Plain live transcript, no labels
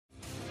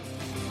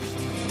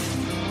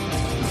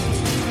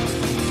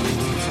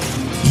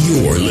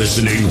You're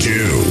listening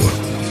to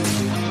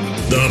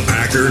the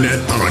Packernet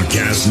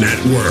Podcast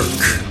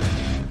Network.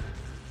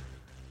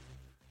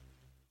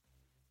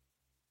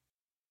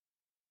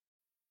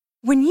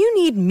 When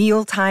you need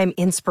mealtime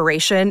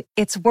inspiration,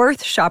 it's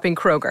worth shopping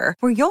Kroger,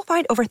 where you'll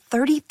find over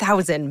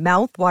 30,000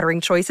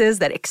 mouth-watering choices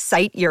that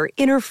excite your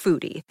inner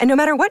foodie. And no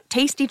matter what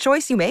tasty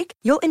choice you make,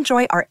 you'll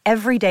enjoy our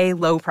everyday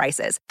low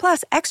prices,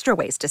 plus extra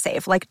ways to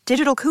save, like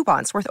digital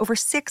coupons worth over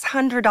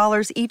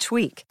 $600 each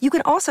week. You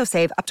can also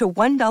save up to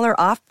 $1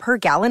 off per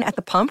gallon at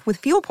the pump with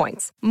fuel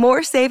points.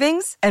 More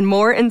savings and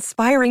more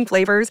inspiring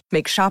flavors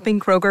make shopping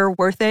Kroger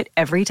worth it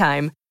every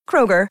time.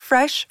 Kroger,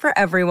 fresh for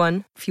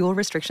everyone. Fuel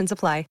restrictions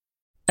apply.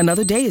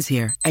 Another day is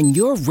here, and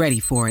you're ready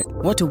for it.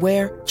 What to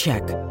wear?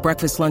 Check.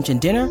 Breakfast, lunch, and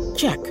dinner?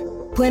 Check.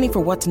 Planning for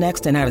what's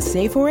next and how to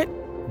save for it?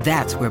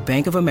 That's where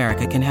Bank of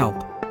America can help.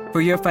 For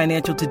your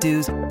financial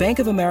to-dos, Bank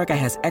of America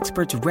has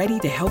experts ready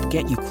to help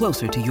get you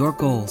closer to your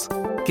goals.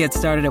 Get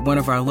started at one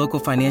of our local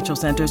financial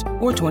centers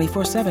or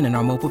 24/7 in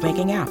our mobile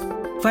banking app.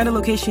 Find a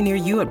location near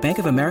you at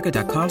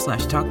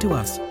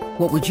bankofamerica.com/talktous.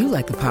 What would you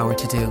like the power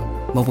to do?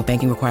 Mobile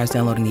banking requires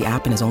downloading the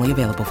app and is only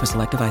available for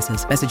select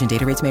devices. Message and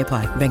data rates may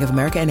apply. Bank of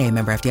America N.A.,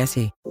 member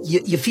FDIC.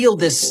 You feel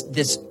this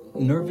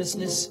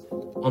nervousness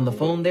on the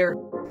phone there?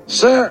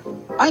 Sir,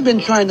 I've been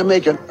trying to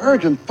make an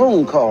urgent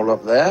phone call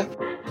up there.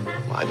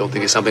 Well, I don't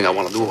think it's something I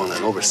want to do on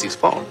an overseas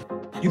phone.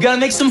 You gotta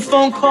make some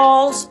phone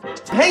calls.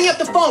 Hang up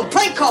the phone.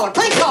 Prank caller.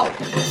 Prank caller.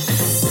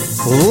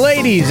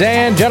 Ladies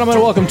and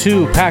gentlemen, welcome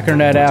to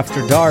Packernet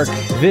After Dark.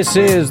 This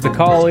is the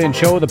call-in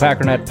show of the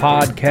Packernet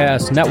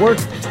Podcast Network.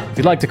 If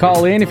you'd like to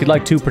call in, if you'd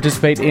like to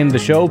participate in the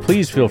show,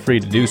 please feel free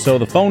to do so.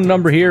 The phone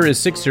number here is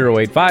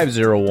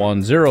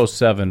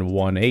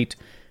 608-501-0718.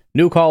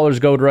 New callers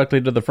go directly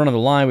to the front of the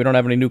line. We don't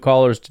have any new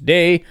callers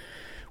today.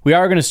 We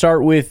are going to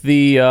start with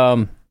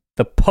the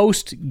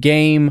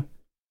post-game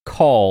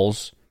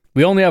calls.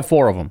 We only have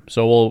 4 of them,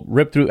 so we'll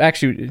rip through.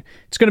 Actually,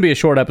 it's going to be a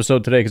short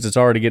episode today because it's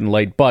already getting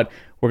late, but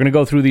we're going to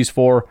go through these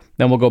 4,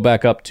 then we'll go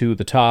back up to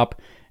the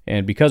top.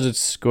 And because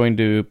it's going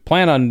to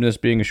plan on this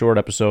being a short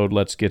episode,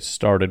 let's get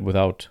started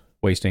without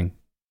wasting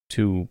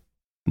too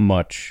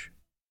much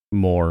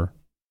more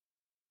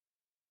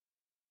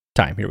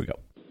time. Here we go.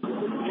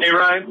 Hey,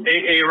 Ryan.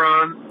 Hey,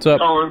 Aaron. What's up?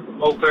 Colin,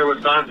 Eau Claire,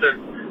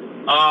 Wisconsin.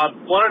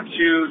 Wanted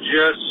to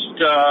just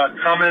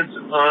comment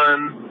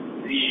on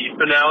the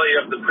finale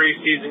of the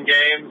preseason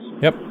games.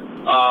 Yep.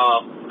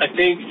 I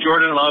think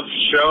Jordan Love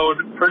showed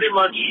pretty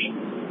much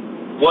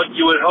what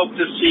you would hope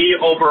to see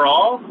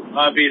overall.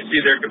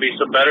 Obviously, there could be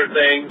some better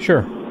things.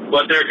 Sure.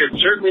 But there could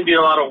certainly be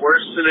a lot of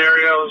worse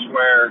scenarios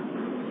where,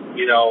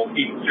 you know,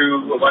 he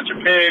threw a bunch of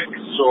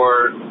picks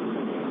or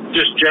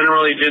just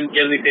generally didn't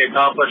get anything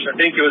accomplished. I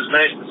think it was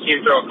nice to see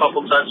him throw a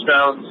couple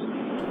touchdowns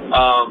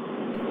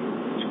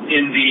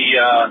in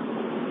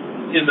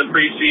the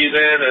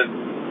preseason,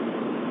 and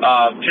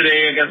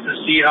today against the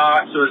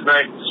Seahawks, it was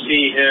nice to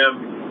see him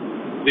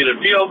lead a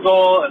field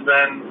goal, and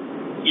then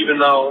even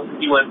though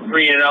he went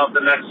 3 and out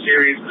the next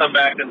series, come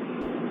back and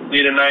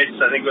lead a nice,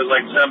 I think it was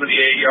like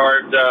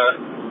 78-yard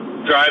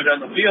drive down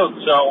the field.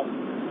 So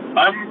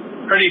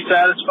I'm pretty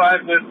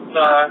satisfied with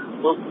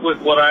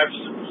what I've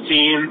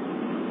seen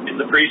in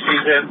the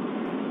preseason,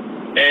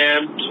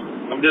 and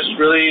I'm just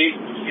really,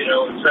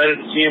 excited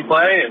to see him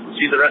play and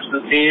see the rest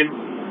of the team.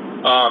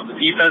 The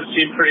defense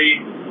seemed pretty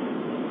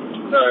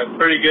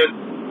good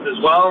as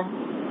well,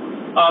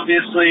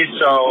 obviously.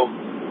 So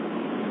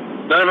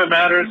none of it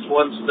matters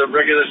once the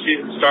regular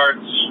season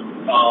starts.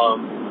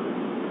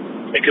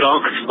 It can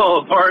all fall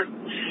apart,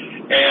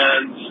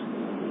 and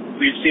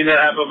we've seen that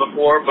happen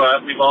before,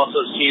 but we've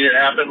also seen it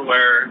happen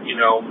where,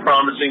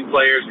 promising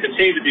players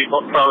continue to be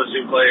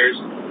promising players.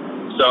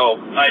 So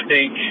I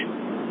think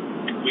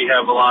we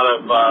have a lot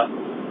of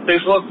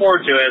things to look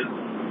forward to. And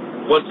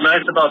what's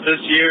nice about this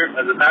year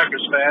as a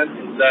Packers fan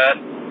is that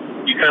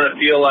you kind of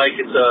feel like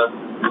it's a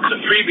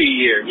freebie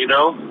year,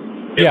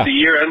 If the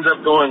year ends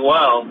up going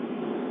well,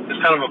 it's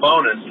kind of a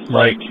bonus. It's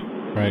right.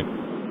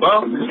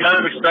 Well, we kind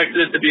of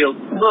expected it to be a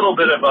little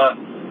bit of a,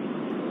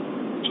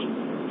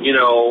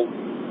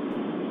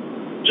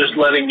 just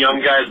letting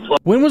young guys play.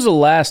 When was the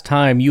last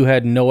time you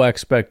had no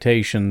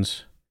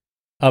expectations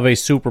of a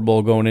Super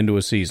Bowl going into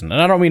a season?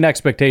 And I don't mean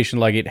expectation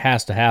like it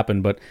has to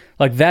happen, but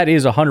like that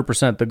is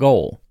 100% the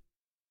goal.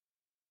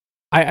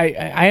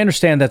 I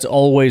understand that's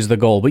always the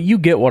goal, but you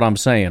get what I'm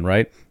saying,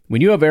 right?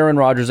 When you have Aaron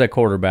Rodgers at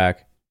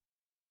quarterback,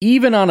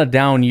 even on a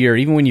down year,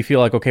 even when you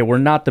feel like, okay, we're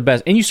not the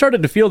best, and you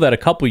started to feel that a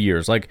couple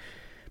years,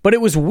 but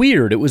it was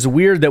weird. It was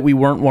weird that we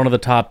weren't one of the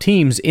top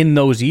teams in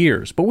those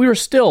years, but we were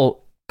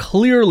still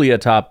clearly a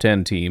top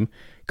 10 team,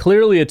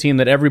 clearly a team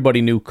that everybody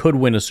knew could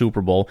win a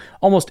Super Bowl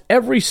almost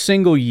every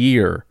single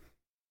year,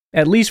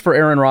 at least for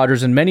Aaron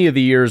Rodgers and many of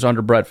the years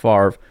under Brett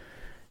Favre.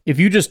 If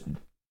you just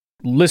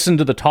listen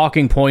to the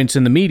talking points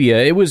in the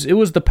media, it was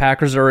the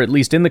Packers are at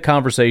least in the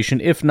conversation,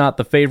 if not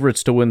the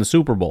favorites to win the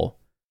Super Bowl,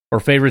 or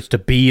favorites to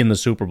be in the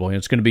Super Bowl.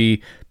 It's going to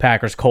be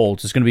Packers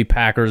Colts. It's going to be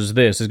Packers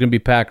this. It's going to be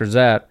Packers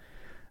that.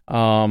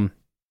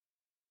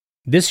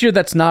 This year,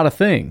 that's not a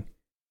thing.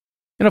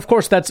 And of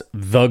course, that's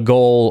the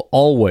goal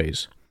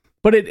always.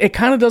 But it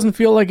kind of doesn't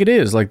feel like it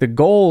is. Like the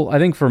goal, I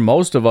think, for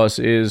most of us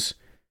is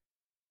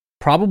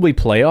probably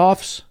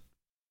playoffs.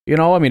 You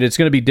know, I mean, it's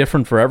going to be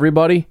different for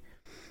everybody.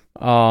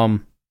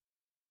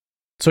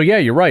 So yeah,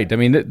 you're right. I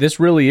mean, this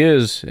really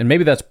is, and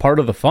maybe that's part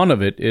of the fun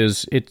of it.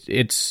 Is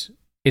it's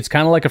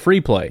kind of like a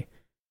free play.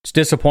 It's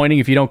disappointing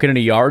if you don't get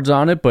any yards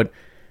on it, but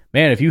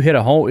man, if you hit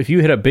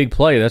a big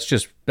play,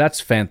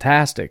 that's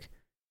fantastic.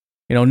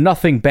 You know,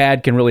 nothing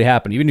bad can really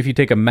happen. Even if you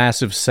take a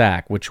massive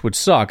sack, which would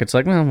suck, it's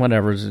like, well,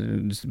 whatever.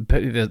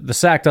 The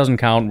sack doesn't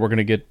count. We're going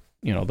to get,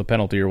 you know, the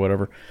penalty or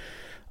whatever.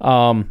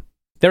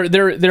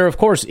 There of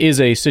course is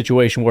a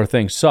situation where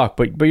things suck,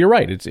 but you're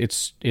right.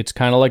 It's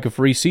kind of like a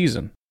free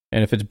season.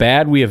 And if it's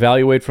bad, we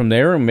evaluate from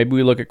there, and maybe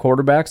we look at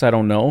quarterbacks. I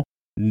don't know,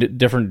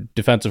 different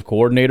defensive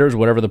coordinators,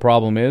 whatever the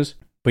problem is.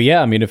 But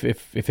yeah, I mean,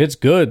 if it's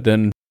good,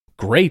 then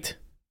great,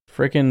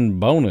 freaking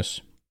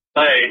bonus.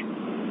 Hey,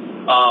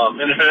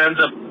 and if it ends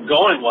up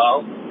going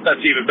well,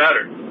 that's even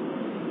better.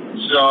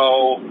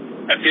 So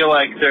I feel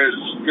like there's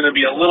going to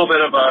be a little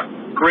bit of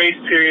a grace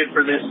period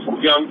for this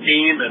young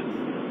team, and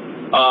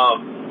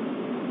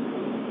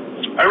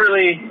I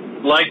really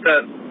like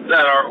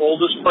that our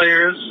oldest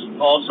players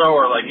also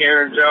are like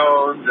Aaron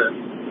Jones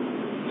and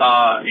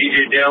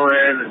AJ Dillon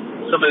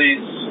and some of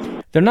these.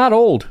 They're not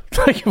old.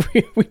 Like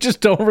we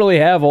just don't really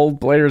have old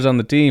players on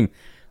the team.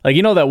 Like,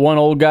 you know, that one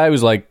old guy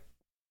who's like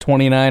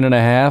 29 and a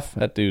half?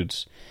 That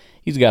he's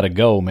got to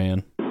go,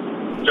 man.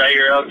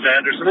 Jair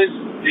Alexander, some of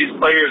these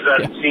players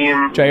that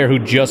seem Jair, who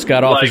just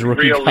got off like his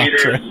rookie real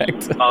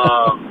contract.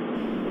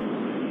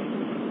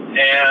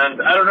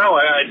 And I don't know,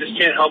 I just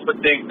can't help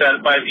but think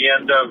that by the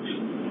end of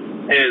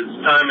his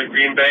time in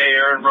Green Bay,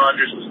 Aaron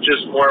Rodgers was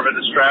just more of a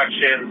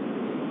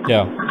distraction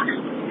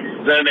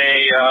than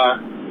a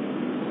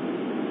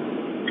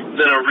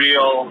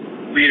real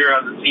leader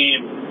on the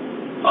team.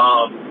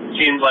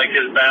 Seemed like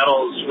his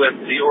battles with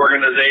the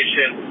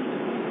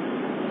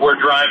organization were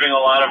driving a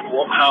lot of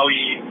how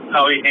he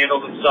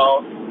handled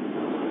himself.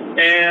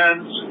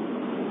 And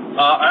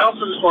I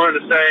also just wanted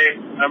to say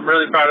I'm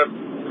really proud of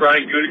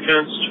Brian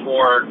Gutekunst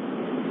for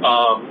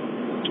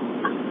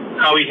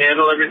how he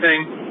handled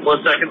everything.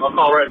 1 second, I'll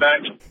call right back.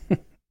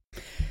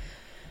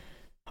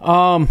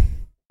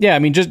 Yeah, I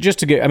mean, just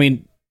to get, I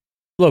mean,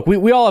 look,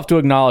 we all have to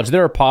acknowledge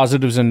there are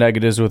positives and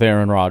negatives with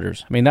Aaron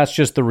Rodgers. I mean, that's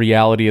just the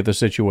reality of the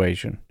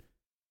situation.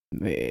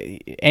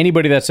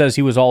 Anybody that says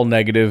he was all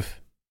negative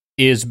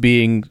is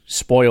being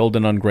spoiled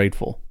and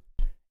ungrateful.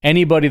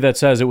 Anybody that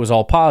says it was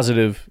all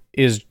positive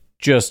is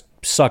just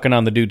sucking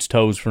on the dude's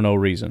toes for no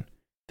reason.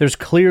 There's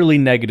clearly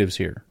negatives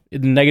here.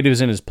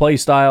 Negatives in his play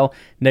style,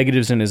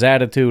 negatives in his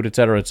attitude, et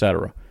cetera, et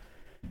cetera.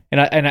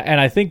 And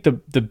I think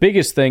the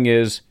biggest thing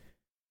is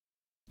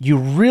you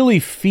really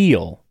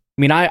feel,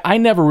 I mean, I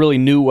never really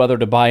knew whether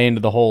to buy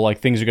into the whole, like,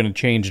 things are going to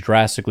change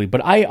drastically,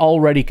 but I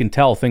already can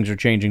tell things are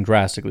changing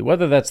drastically,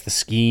 whether that's the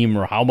scheme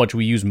or how much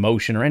we use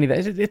motion or any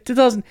of that. It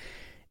doesn't,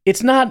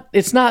 it's not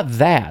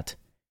that.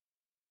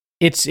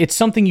 It's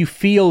something you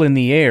feel in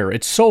the air.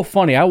 It's so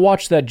funny. I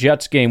watched that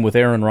Jets game with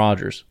Aaron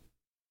Rodgers,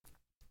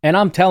 and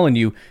I'm telling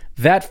you,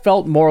 that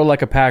felt more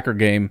like a Packer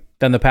game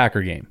than the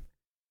Packer game.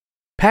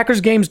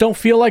 Packers games don't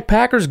feel like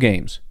Packers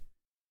games.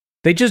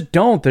 They just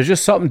don't. There's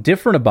just something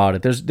different about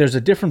it. There's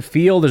a different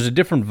feel. There's a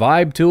different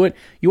vibe to it.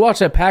 You watch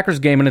that Packers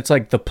game, and it's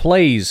like the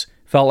plays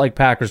felt like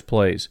Packers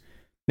plays.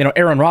 You know,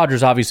 Aaron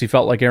Rodgers obviously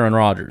felt like Aaron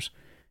Rodgers.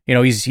 You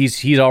know,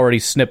 he's already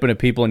snipping at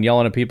people and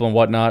yelling at people and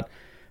whatnot.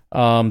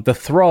 The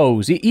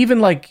throws, even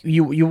like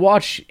you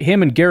watch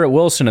him and Garrett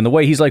Wilson and the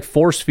way he's like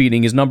force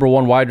feeding his number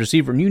one wide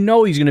receiver, and you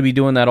know he's going to be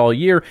doing that all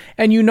year,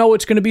 and you know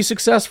it's going to be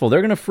successful.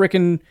 They're going to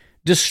frickin'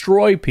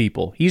 destroy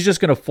people. He's just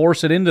going to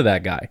force it into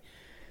that guy.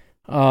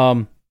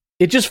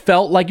 It just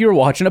felt like you were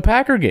watching a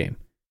Packer game.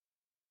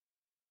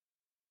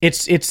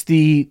 It's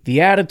the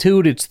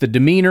attitude, it's the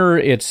demeanor,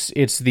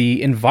 it's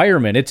the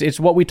environment. It's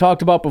what we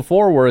talked about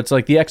before, where it's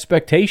like the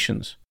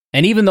expectations.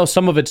 And even though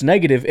some of it's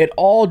negative, it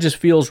all just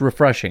feels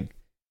refreshing.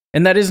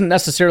 And that isn't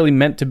necessarily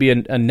meant to be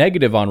a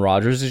negative on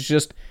Rodgers. It's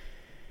just,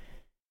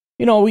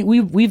 you know,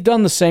 we've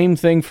done the same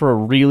thing for a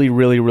really,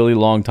 really, really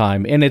long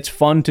time, and it's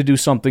fun to do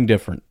something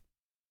different.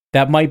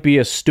 That might be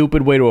a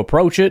stupid way to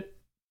approach it,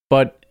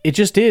 but it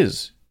just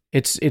is.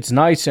 It's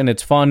nice, and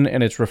it's fun,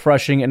 and it's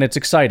refreshing, and it's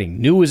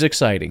exciting. New is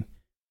exciting.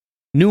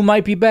 New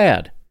might be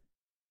bad.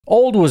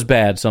 Old was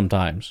bad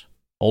sometimes.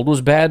 Old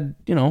was bad,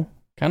 you know,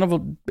 kind of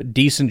a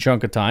decent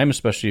chunk of time,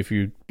 especially if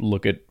you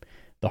look at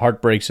the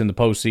heartbreaks in the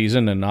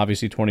postseason and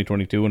obviously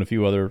 2022 and a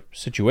few other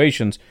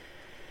situations.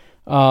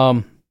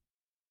 But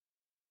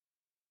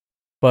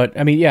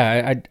I mean,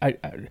 yeah,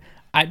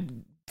 I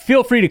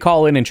feel free to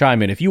call in and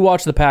chime in. If you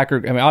watch the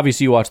Packers, I mean,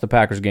 obviously you watch the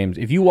Packers games.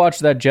 If you watch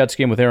that Jets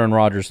game with Aaron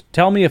Rodgers,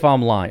 tell me if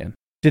I'm lying.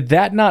 Did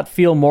that not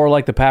feel more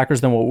like the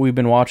Packers than what we've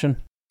been watching?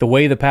 The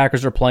way the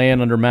Packers are playing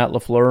under Matt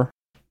LaFleur?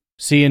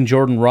 Seeing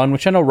Jordan run,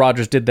 which I know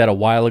Rodgers did that a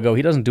while ago.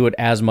 He doesn't do it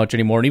as much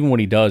anymore. And even when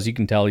he does, you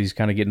can tell he's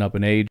kind of getting up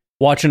in age.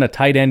 Watching a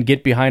tight end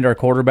get behind our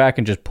quarterback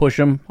and just push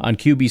him on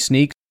QB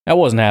sneaks, that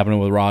wasn't happening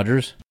with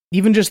Rodgers.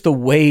 even just the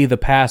way the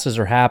passes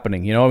are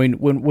happening. You know, I mean,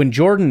 when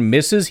Jordan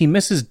misses, he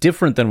misses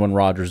different than when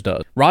Rodgers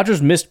does.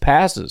 Rodgers missed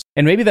passes.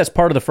 And maybe that's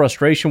part of the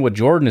frustration with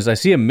Jordan is I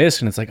see him miss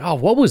and it's like, oh,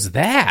 what was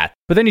that?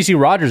 But then you see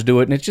Rodgers do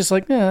it and it's just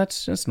like, yeah,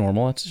 that's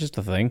normal. That's just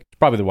a thing. It's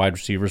probably the wide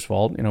receiver's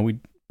fault. You know, we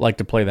like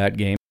to play that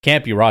game.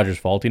 Can't be Rodgers'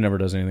 fault. He never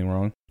does anything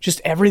wrong.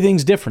 Just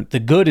everything's different. The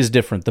good is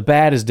different. The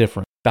bad is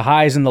different. The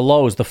highs and the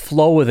lows, the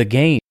flow of the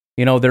game.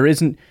 You know, there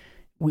isn't...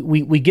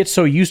 We get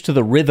so used to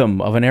the rhythm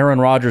of an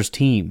Aaron Rodgers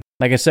team.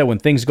 Like I said, when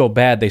things go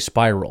bad, they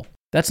spiral.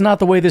 That's not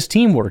the way this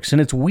team works,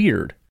 and it's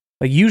weird.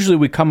 Like, usually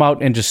we come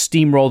out and just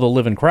steamroll the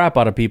living crap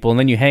out of people, and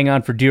then you hang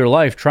on for dear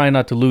life, trying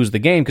not to lose the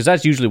game, because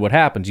that's usually what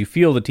happens. You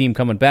feel the team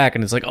coming back,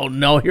 and it's like, oh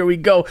no, here we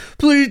go.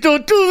 Please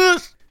don't do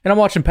this. And I'm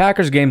watching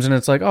Packers games, and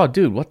it's like, oh,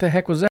 dude, what the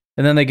heck was that?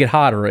 And then they get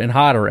hotter and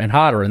hotter and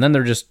hotter, and then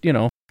they're just, you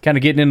know, kind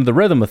of getting into the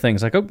rhythm of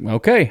things. Like, oh,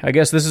 okay, I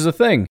guess this is a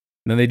thing.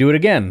 And then they do it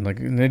again.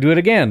 And they do it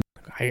again.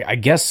 I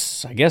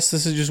guess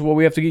this is just what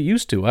we have to get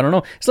used to. I don't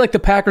know. It's like the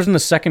Packers in the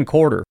second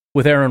quarter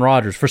with Aaron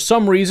Rodgers. For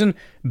some reason,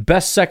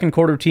 best second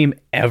quarter team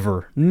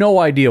ever. No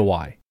idea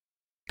why.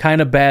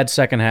 Kind of bad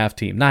second half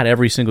team. Not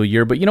every single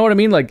year, but you know what I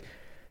mean? Like,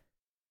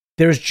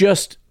 there's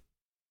just...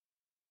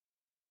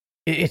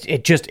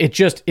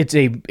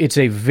 It's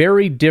a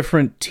very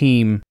different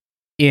team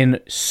in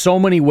so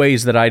many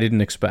ways that I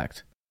didn't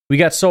expect. We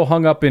got so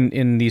hung up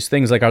in these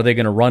things like, are they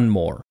going to run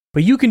more?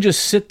 But you can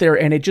just sit there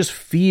and it just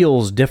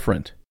feels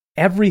different.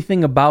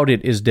 Everything about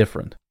it is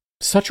different.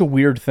 Such a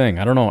weird thing.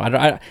 I don't know.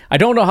 I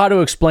don't know how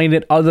to explain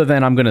it other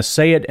than I'm going to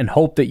say it and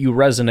hope that you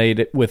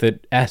resonate with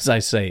it as I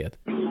say it.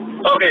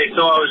 Okay,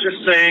 so I was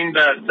just saying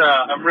that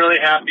I'm really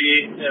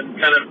happy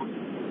and kind of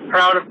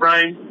proud of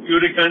Brian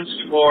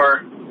Gutekunst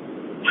for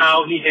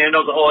how he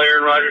handled the whole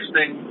Aaron Rodgers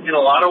thing in a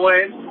lot of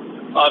ways.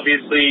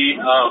 Obviously,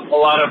 a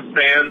lot of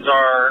fans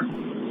are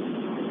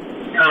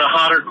kind of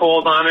hot or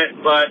cold on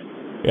it, but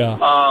yeah.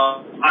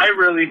 I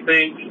really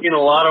think in a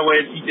lot of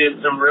ways he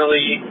did some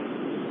really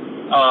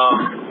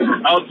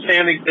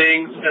outstanding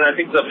things, and I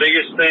think the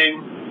biggest thing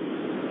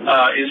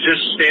is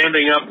just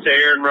standing up to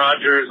Aaron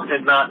Rodgers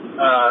and not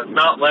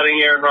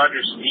letting Aaron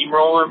Rodgers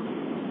steamroll him.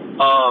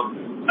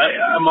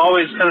 I'm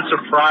always kind of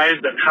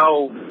surprised at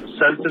how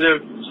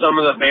sensitive some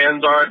of the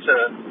fans are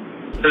to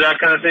that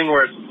kind of thing,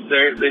 where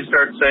they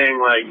start saying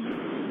like,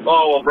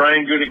 oh, well,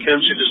 Brian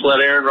Gutekunst should just let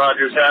Aaron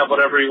Rodgers have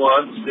whatever he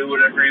wants, do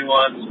whatever he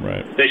wants.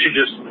 Right. They should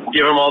just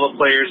give him all the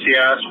players he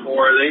asked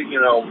for. They,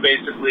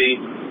 basically...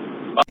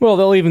 Well,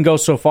 they'll even go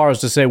so far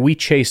as to say, we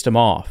chased him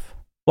off.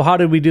 Well, how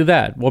did we do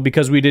that? Well,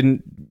 because we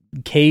didn't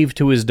cave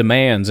to his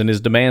demands, and his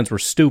demands were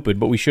stupid,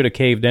 but we should have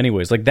caved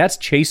anyways. Like, that's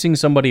chasing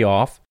somebody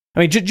off? I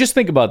mean, just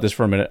think about this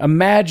for a minute.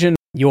 Imagine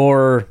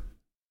your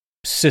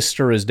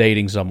sister is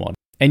dating someone,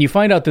 and you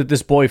find out that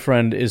this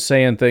boyfriend is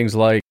saying things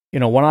like,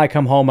 when I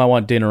come home, I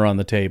want dinner on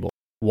the table.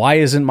 Why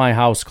isn't my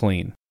house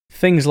clean?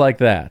 Things like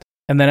that.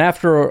 And then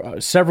after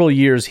several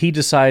years, he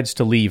decides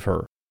to leave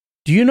her.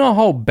 Do you know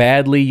how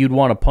badly you'd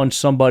want to punch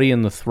somebody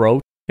in the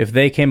throat if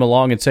they came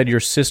along and said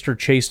your sister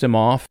chased him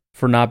off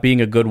for not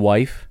being a good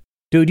wife?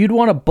 Dude, you'd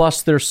want to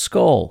bust their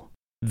skull.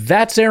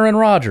 That's Aaron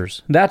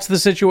Rodgers. That's the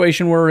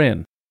situation we're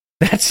in.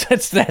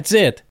 That's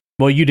it.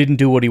 Well, you didn't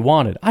do what he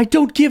wanted. I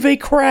don't give a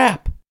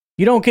crap.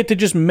 You don't get to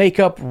just make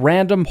up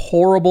random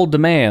horrible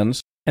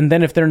demands, and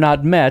then if they're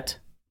not met,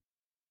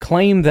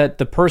 claim that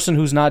the person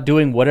who's not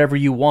doing whatever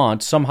you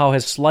want somehow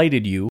has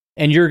slighted you,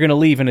 and you're going to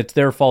leave and it's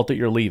their fault that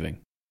you're leaving.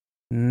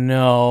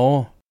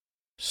 No.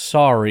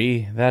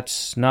 Sorry,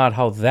 that's not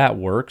how that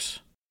works.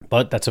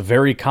 But that's a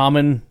very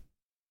common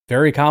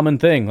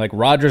thing. Like,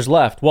 Rodgers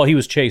left. Well, he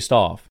was chased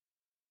off.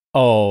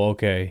 Oh,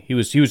 okay. He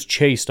was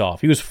chased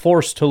off. He was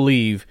forced to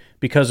leave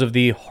because of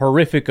the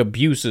horrific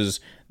abuses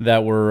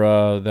that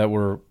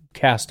were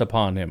cast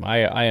upon him.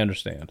 I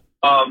understand.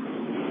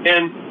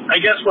 And I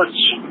guess what's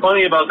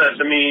funny about that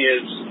to me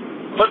is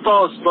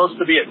football is supposed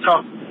to be a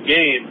tough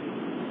game,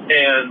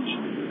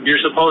 and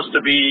you're supposed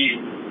to be,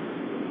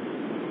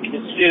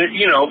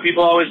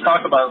 people always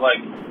talk about, like,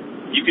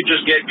 you could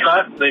just get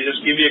cut, they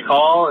just give you a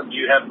call, and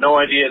you have no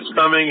idea it's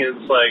coming.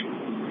 It's like,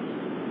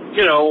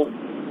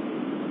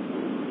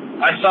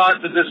 I thought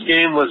that this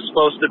game was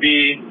supposed to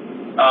be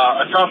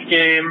a tough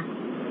game,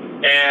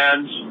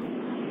 and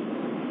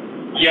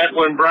yet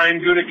when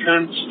Brian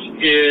Gutekunst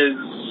is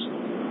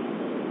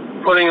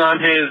putting on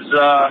his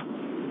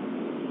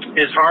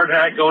hard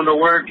hat, going to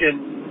work,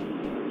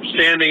 and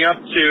standing up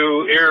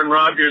to Aaron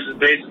Rodgers and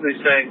basically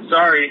saying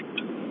sorry,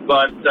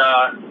 but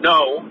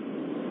no,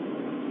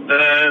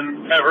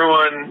 then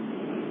everyone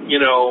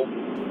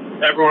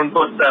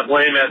puts that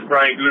blame at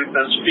Brian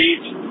Gutekunst's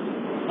feet.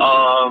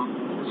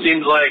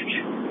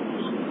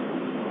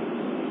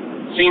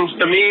 Seems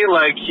to me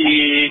like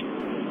he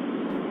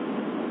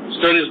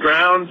stood his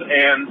ground,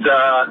 and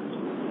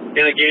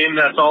in a game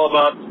that's all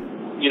about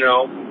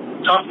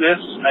toughness,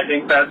 I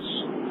think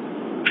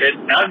it's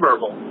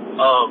admirable.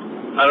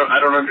 I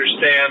don't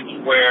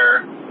understand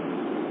where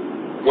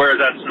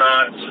that's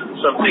not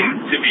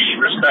something to be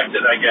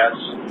respected, I guess.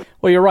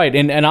 Well, you're right.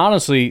 And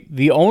honestly,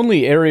 the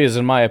only areas,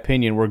 in my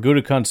opinion, where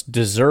Gutekunst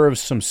deserves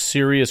some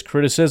serious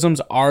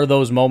criticisms are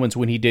those moments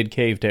when he did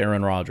cave to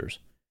Aaron Rodgers.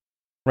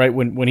 Right?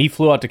 When he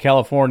flew out to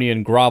California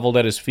and groveled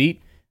at his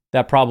feet,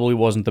 that probably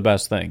wasn't the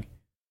best thing.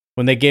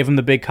 When they gave him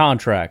the big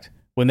contract,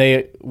 when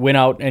they went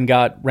out and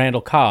got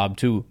Randall Cobb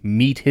to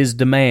meet his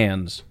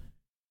demands.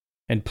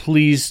 And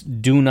please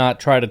do not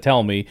try to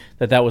tell me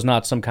that that was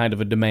not some kind of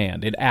a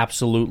demand. It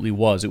absolutely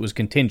was. It was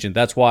contingent.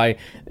 That's why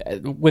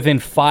within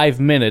 5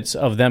 minutes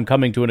of them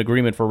coming to an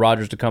agreement for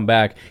Rodgers to come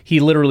back, he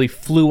literally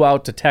flew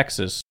out to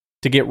Texas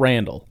to get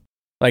Randall.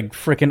 Like,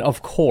 frickin'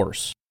 of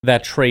course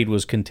that trade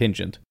was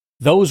contingent.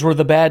 Those were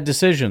the bad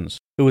decisions.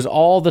 It was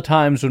all the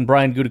times when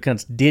Brian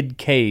Gutekunst did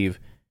cave,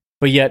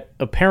 but yet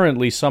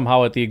apparently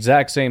somehow at the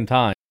exact same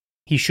time,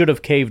 he should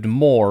have caved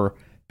more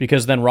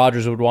because then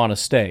Rodgers would want to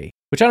stay.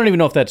 Which I don't even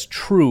know if that's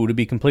true, to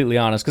be completely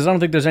honest, because I don't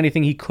think there's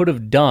anything he could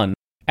have done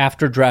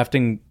after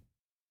drafting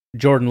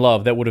Jordan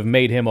Love that would have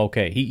made him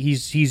okay.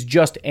 He's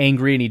just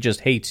angry and he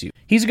just hates you.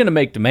 He's going to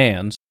make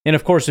demands, and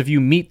of course, if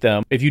you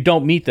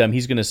don't meet them,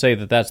 he's going to say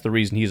that that's the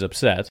reason he's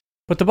upset.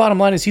 But the bottom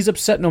line is he's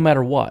upset no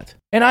matter what.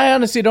 And I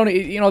honestly don't,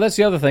 that's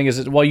the other thing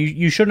is, well,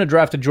 you shouldn't have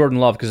drafted Jordan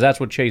Love because that's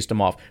what chased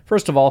him off.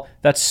 First of all,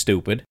 that's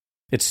stupid.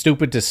 It's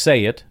stupid to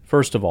say it,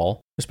 first of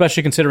all,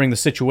 especially considering the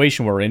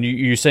situation we're in.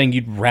 You're saying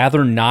you'd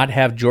rather not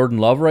have Jordan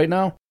Love right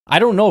now? I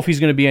don't know if he's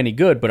going to be any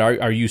good, but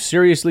are you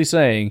seriously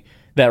saying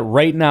that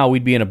right now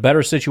we'd be in a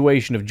better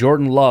situation if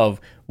Jordan Love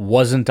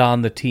wasn't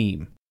on the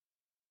team?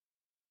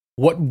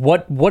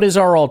 What is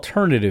our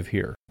alternative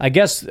here? I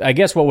guess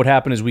what would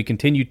happen is we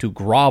continue to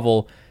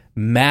grovel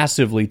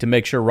massively to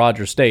make sure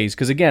Rodgers stays,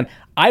 because again,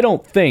 I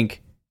don't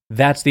think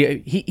that's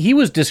he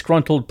was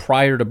disgruntled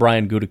prior to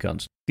Brian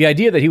Gutekunst. The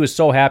idea that he was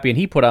so happy, and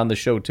he put on the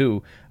show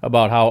too,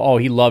 about how,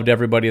 he loved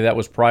everybody that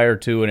was prior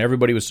to, and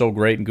everybody was so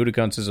great, and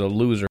Gutekunst is a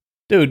loser.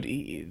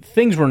 Dude,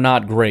 things were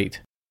not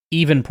great,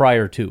 even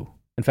prior to.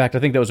 In fact, I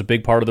think that was a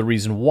big part of the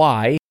reason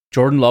why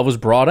Jordan Love was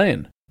brought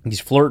in.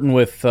 He's flirting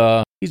with,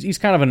 he's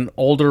kind of an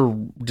older,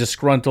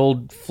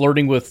 disgruntled,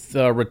 flirting with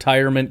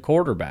retirement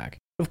quarterback.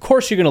 Of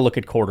course you're going to look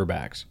at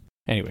quarterbacks.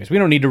 Anyways, we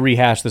don't need to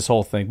rehash this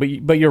whole thing,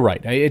 but you're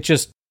right. It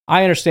just,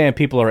 I understand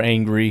people are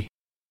angry.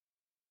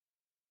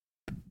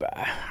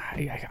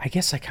 I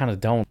guess I kind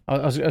of don't. I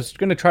was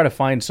going to try to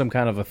find some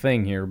kind of a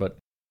thing here, but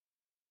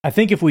I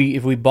think if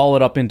we ball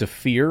it up into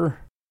fear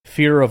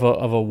of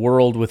a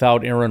world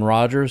without Aaron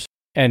Rodgers,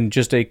 and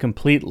just a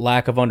complete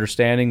lack of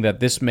understanding that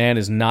this man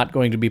is not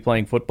going to be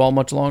playing football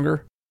much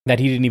longer, that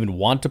he didn't even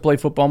want to play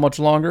football much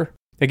longer.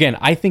 Again,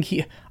 I think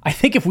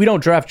if we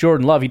don't draft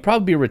Jordan Love, he'd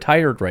probably be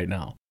retired right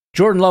now.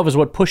 Jordan Love is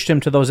what pushed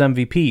him to those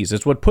MVPs.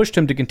 It's what pushed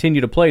him to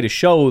continue to play, to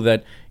show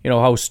that,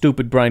 how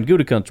stupid Brian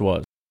Gutekunst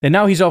was. And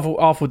now he's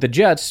off with the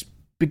Jets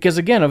because,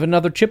 again, of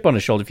another chip on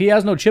his shoulder. If he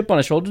has no chip on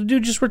his shoulder,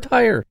 dude, just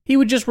retire. He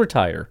would just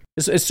retire.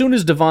 As soon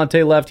as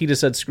Devontae left, he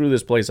just said, screw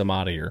this place, I'm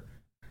out of here.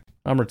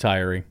 I'm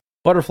retiring.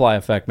 Butterfly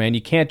effect, man.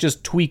 You can't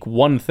just tweak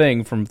one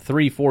thing from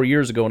 3-4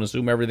 years ago and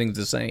assume everything's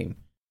the same.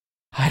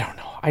 I don't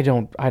know. I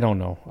don't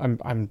know.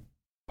 I'm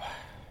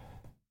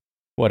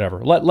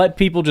whatever. Let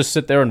people just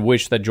sit there and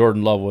wish that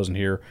Jordan Love wasn't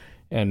here,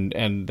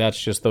 and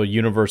that's just the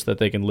universe that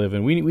they can live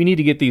in. We need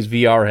to get these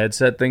VR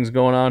headset things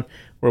going on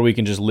where we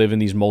can just live in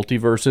these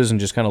multiverses and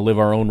just kind of live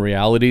our own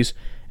realities,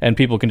 and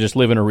people can just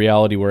live in a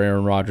reality where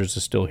Aaron Rodgers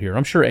is still here.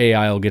 I'm sure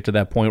AI will get to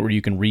that point where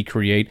you can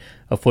recreate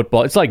a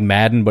football. It's like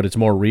Madden, but it's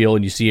more real,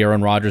 and you see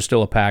Aaron Rodgers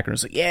still a Packer, and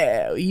it's like,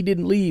 yeah, he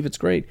didn't leave. It's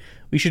great.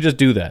 We should just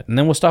do that, and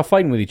then we'll stop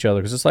fighting with each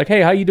other, because it's like,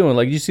 hey, how you doing?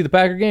 Like, did you see the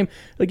Packer game?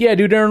 Like, yeah,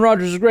 dude, Aaron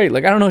Rodgers is great.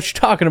 Like, I don't know what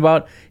you're talking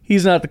about.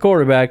 He's not the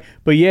quarterback,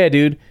 but yeah,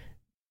 dude,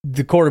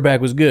 the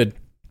quarterback was good.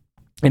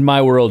 In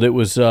my world, it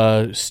was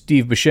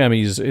Steve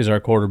Buscemi is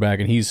our quarterback,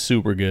 and he's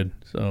super good.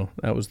 So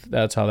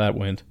that's how that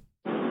went.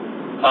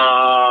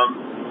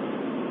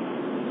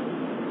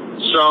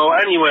 So,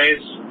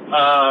 anyways,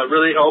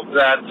 really hope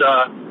that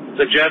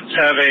the Jets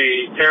have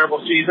a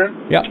terrible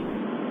season. Yeah,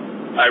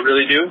 I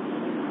really do,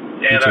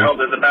 and I hope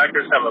that the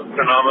Packers have a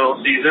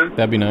phenomenal season.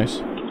 That'd be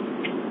nice.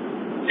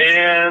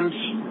 And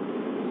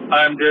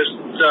I'm just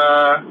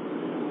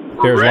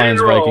Bears, ready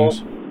Lions, to roll.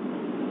 Vikings.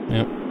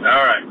 Yep.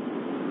 All right.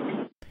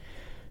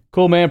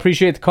 Cool, man.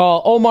 Appreciate the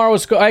call. Omar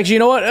was... Actually, you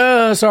know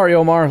what? Sorry,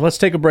 Omar. Let's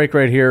take a break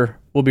right here.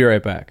 We'll be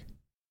right back.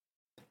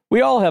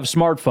 We all have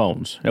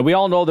smartphones, and we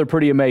all know they're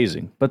pretty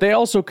amazing, but they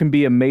also can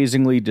be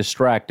amazingly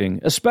distracting,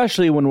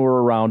 especially when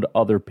we're around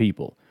other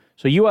people.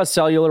 So US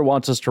Cellular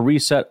wants us to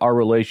reset our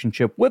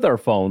relationship with our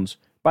phones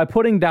by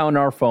putting down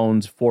our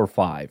phones for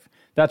 $5.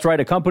 That's right,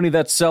 a company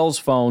that sells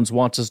phones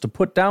wants us to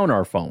put down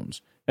our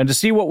phones. And to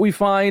see what we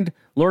find,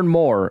 learn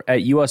more at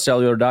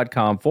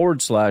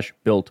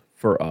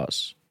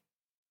uscellular.com/built-for-us.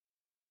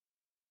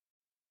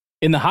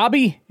 In the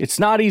hobby, it's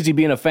not easy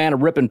being a fan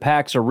of ripping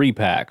packs or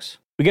repacks.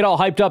 We get all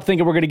hyped up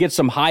thinking we're going to get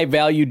some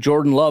high-value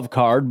Jordan Love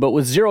card, but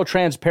with zero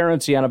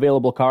transparency on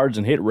available cards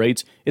and hit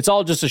rates, it's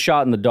all just a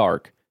shot in the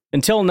dark.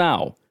 Until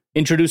now,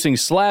 introducing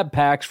slab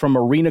packs from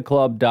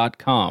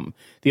arenaclub.com,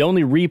 the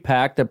only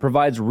repack that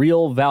provides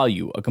real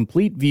value, a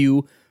complete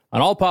view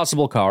on all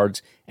possible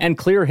cards and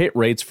clear hit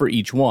rates for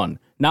each one.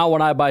 Now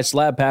when I buy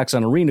slab packs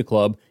on Arena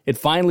Club, it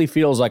finally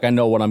feels like I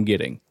know what I'm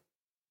getting.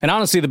 And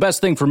honestly, the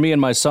best thing for me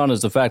and my son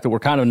is the fact that we're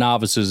kind of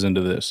novices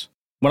into this.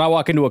 When I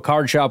walk into a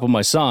card shop with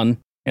my son,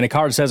 and a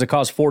card says it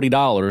costs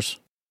 $40,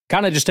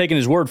 kind of just taking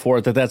his word for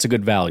it that that's a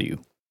good value.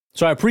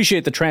 So I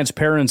appreciate the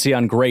transparency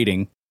on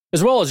grading,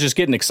 as well as just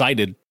getting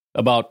excited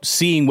about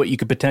seeing what you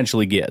could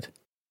potentially get.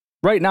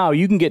 Right now,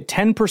 you can get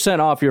 10%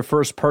 off your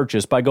first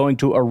purchase by going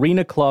to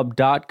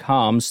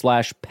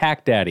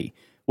arenaclub.com/packdaddy.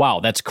 Wow,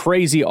 that's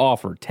crazy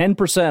offer.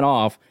 10%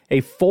 off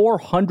a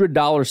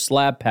 $400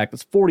 slab pack.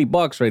 That's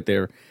 $40 right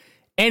there.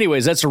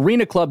 Anyways, that's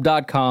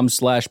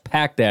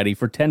arenaclub.com/packdaddy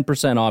for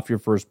 10% off your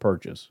first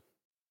purchase.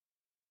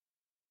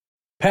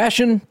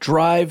 Passion,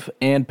 drive,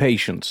 and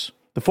patience.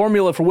 The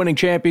formula for winning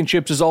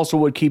championships is also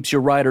what keeps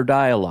your ride or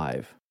die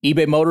alive.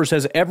 eBay Motors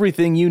has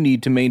everything you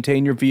need to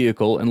maintain your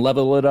vehicle and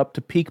level it up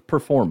to peak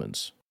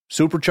performance.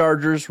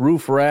 Superchargers,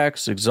 roof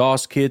racks,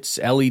 exhaust kits,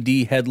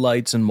 LED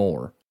headlights, and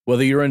more.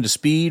 Whether you're into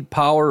speed,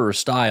 power, or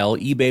style,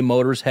 eBay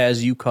Motors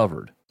has you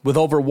covered. With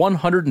over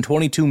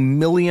 122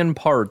 million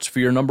parts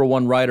for your number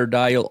one ride or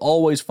die, you'll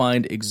always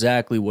find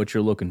exactly what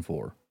you're looking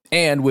for.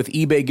 And with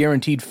eBay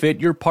Guaranteed Fit,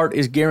 your part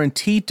is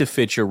guaranteed to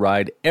fit your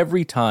ride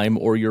every time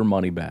or your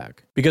money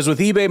back. Because with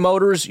eBay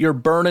Motors, you're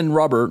burning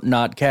rubber,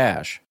 not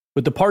cash.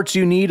 With the parts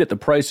you need at the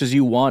prices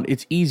you want,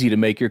 it's easy to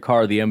make your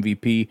car the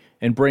MVP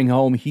and bring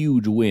home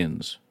huge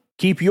wins.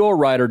 Keep your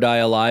ride or die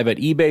alive at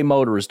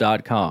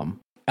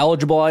ebaymotors.com.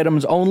 Eligible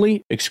items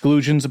only,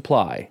 exclusions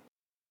apply.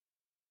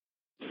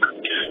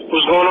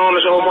 What's going on?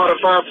 It's Omar the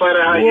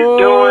Firefighter. How you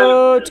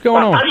doing? What's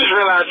going on? I just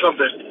realized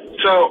something.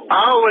 So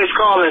I always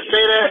call and say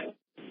that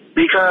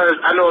because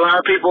I know a lot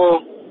of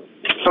people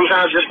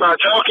sometimes just start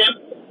talking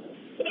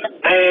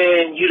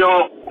and you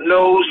don't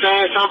know who's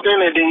saying something,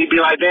 and then you be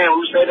like, damn,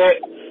 who said that?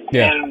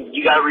 Yeah. And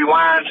you got to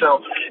rewind.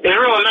 So it's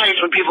real nice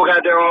when people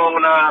got their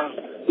own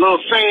little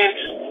sayings.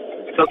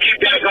 So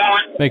keep that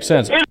going. Makes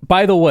sense.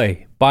 By the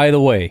way,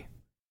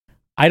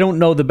 I don't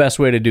know the best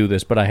way to do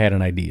this, but I had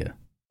an idea,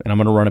 and I'm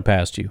going to run it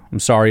past you. I'm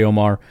sorry,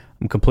 Omar.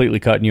 I'm completely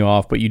cutting you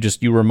off, but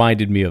you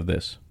reminded me of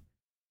this.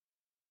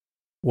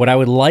 What I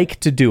would like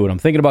to do, and I'm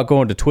thinking about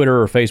going to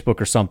Twitter or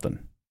Facebook or something,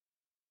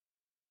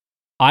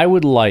 I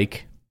would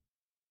like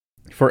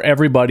for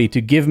everybody to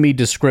give me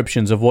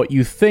descriptions of what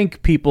you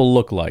think people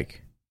look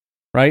like,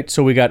 right?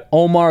 So we got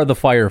Omar the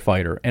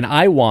Firefighter, and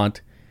I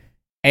want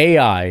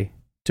AI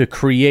to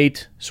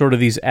create sort of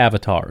these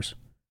avatars.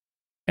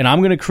 And I'm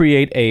going to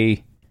create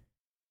a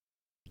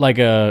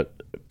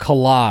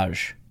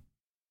collage.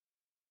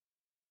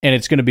 And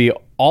it's going to be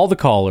all the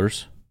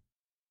callers,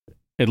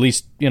 at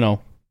least,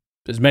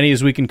 as many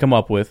as we can come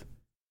up with.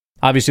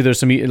 Obviously, there's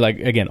some,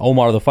 again,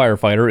 Omar the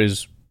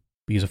Firefighter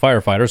he's a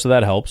firefighter, so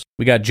that helps.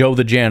 We got Joe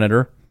the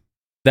Janitor.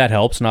 That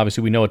helps. And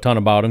obviously, we know a ton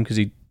about him because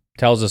he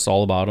tells us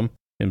all about him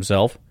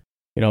himself.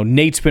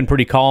 Nate's been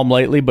pretty calm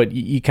lately, but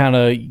you kind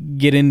of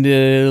get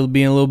into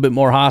being a little bit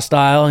more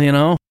hostile, I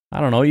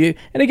don't know.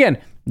 And again,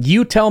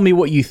 you tell me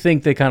what you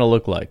think they kind of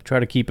look like. Try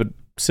to keep it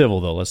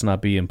civil, though. Let's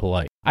not be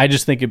impolite. I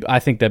think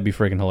that'd be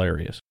freaking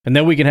hilarious. And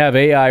then we can have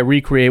AI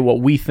recreate what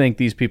we think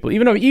these people,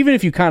 even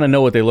if you kind of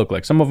know what they look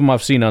like. Some of them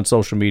I've seen on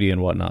social media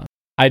and whatnot.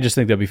 I just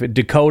think that'd be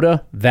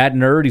Dakota, that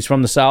nerd, he's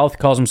from the South,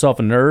 calls himself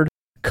a nerd.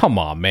 Come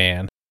on,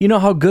 man. You know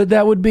how good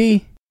that would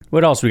be?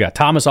 What else we got?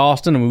 Thomas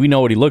Austin, I mean, we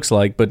know what he looks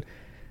like, but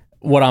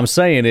what I'm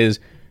saying is,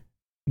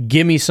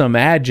 give me some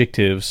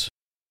adjectives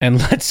and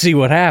let's see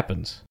what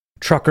happens.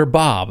 Trucker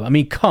Bob, I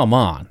mean, come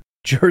on.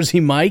 Jersey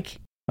Mike,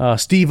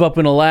 Steve up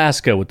in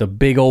Alaska with the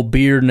big old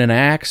beard and an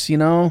axe,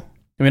 I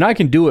mean, I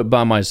can do it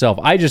by myself.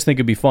 I just think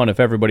it'd be fun if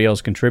everybody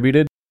else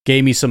contributed,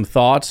 gave me some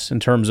thoughts in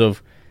terms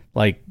of,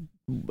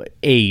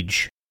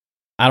 age.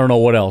 I don't know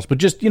what else, but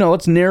just,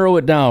 let's narrow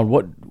it down.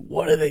 What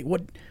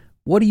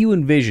do you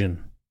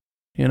envision?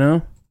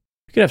 You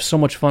could have so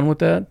much fun with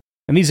that.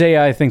 And these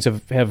AI things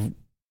have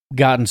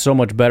gotten so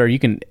much better. You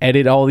can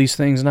edit all these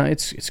things now.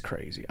 It's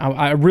crazy.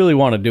 I really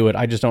want to do it.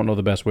 I just don't know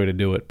the best way to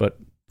do it, but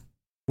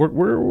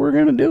we're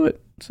gonna do it.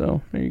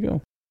 So there you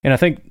go. And I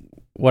think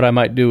what I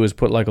might do is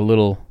put a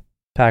little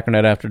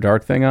Packernet After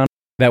Dark thing on.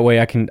 That way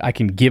I can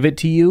give it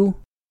to you,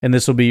 and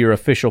this will be your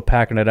official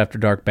Packernet After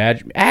Dark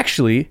badge.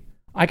 Actually,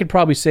 I could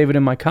probably save it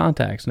in my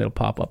contacts and it'll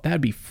pop up. That'd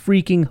be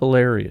freaking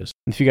hilarious.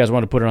 If you guys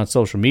want to put it on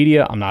social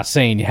media, I'm not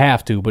saying you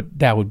have to, but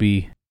that would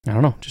be, I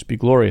don't know, just be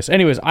glorious.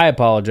 Anyways, I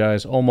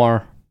apologize.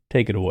 Omar,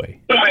 take it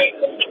away. All right.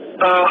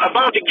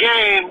 About the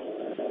game,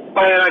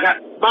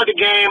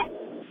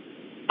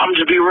 I'm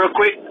just be real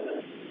quick.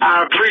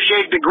 I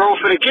appreciate the growth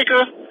for the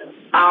kicker.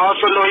 I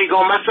also know he's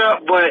going to mess up,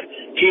 but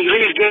he at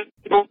least gives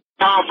people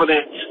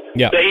confidence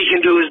that he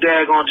can do his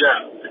daggone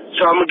job.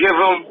 So I'm going to give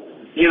him,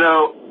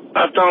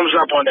 a thumbs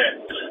up on that.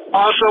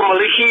 Also,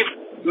 Malik Heath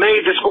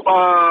made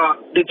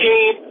the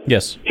team.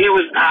 Yes.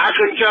 I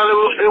couldn't tell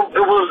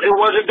it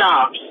wasn't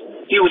Dobbs.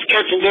 He was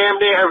catching damn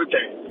near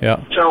everything.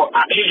 Yeah. So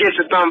he gets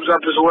a thumbs up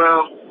as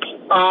well.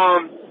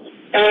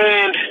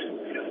 And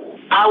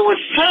I would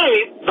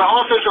say the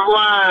offensive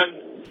line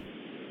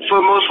for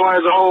the most part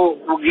as a whole,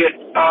 will get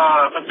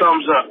a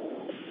thumbs up.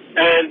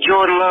 And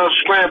Jordan loves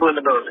scrambling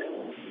the building.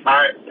 All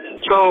right.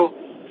 So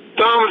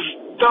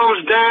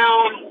thumbs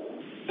down.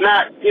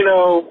 Not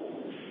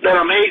that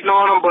I'm hating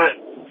on him, but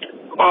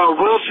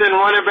Wilson,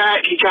 running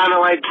back, he kind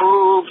of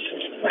proved.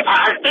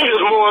 I think it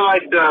was more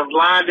like the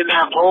line didn't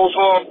have holes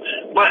for him,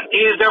 but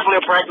he is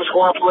definitely a practice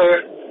squad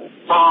player.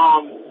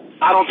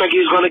 I don't think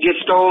he's going to get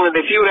stolen.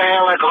 If he would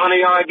have had a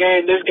 100-yard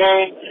game this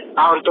game,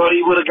 I would have thought he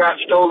would have got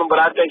stolen,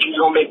 but I think he's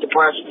going to make the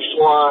practice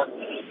squad.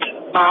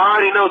 I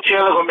already know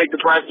Taylor going to make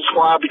the practice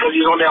squad because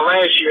he's on there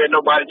last year and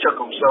nobody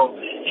took him. So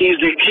he's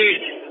the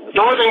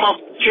only thing about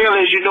Taylor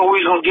is who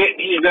he's going to get.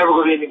 He's never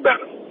going to get any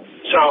better.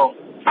 So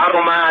I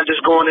don't mind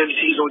just going into the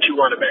season with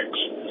 2 running backs.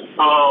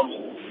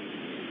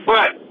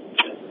 But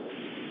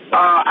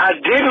I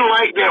didn't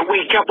like that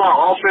we kept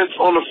our offense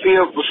on the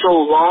field for so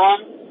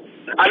long.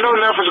 I know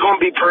nothing's going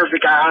to be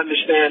perfect. I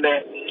understand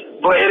that.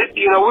 But,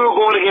 we were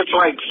going against,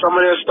 some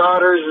of their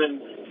starters,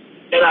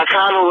 and I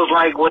kind of was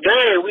like, well,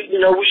 dang, we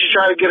should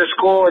try to get a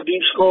score, a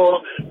deep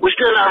score. We're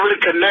still not really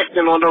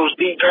connecting on those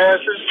deep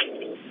passes.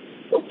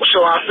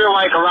 So I feel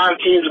like a lot of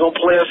teams are going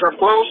to play us up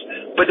close,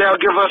 but they'll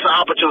give us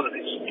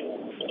opportunities.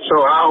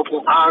 So I'll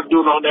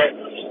do it on that.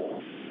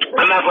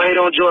 I'm not going to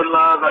hate on Jordan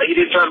Love. He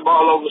didn't turn the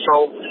ball over,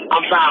 so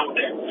I'm fine with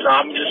that. So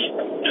I'm just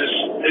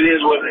it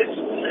is what it is.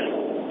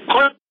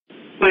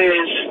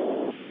 Is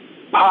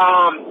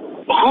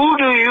who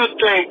do you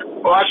think,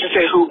 or I should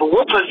say who, but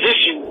what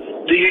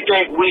position do you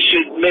think we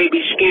should maybe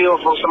steal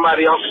from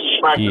somebody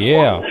else's practice?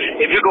 Yeah.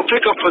 If you go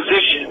pick a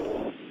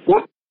position,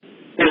 what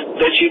is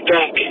that you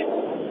think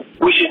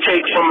we should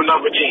take from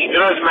another team? It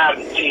doesn't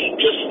matter the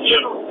team, just in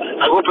general.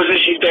 What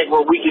position you think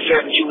were weakest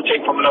that you would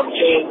take from another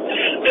team?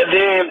 And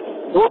then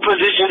what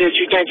position that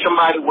you think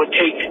somebody would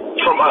take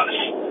from us?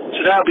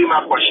 So that would be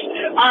my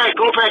question. All right,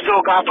 go Pack, go.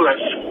 God bless.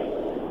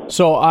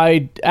 So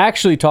I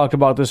actually talked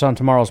about this on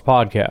tomorrow's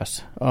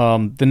podcast.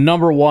 The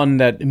number one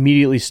that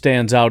immediately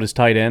stands out is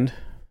tight end.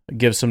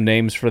 Give some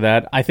names for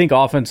that. I think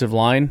offensive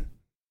line,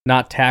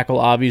 not tackle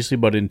obviously,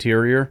 but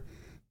interior,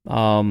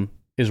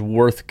 is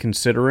worth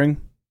considering,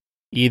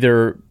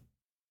 either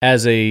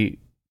as a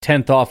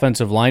 10th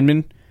offensive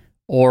lineman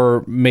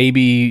or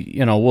maybe,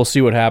 we'll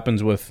see what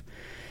happens with,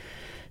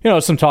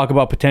 some talk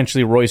about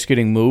potentially Royce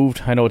getting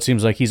moved. I know it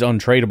seems like he's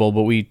untradeable,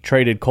 but we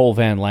traded Cole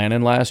Van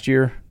Lanen last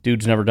year.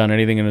 Dude's never done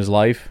anything in his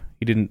life.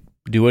 He didn't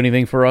do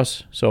anything for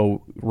us.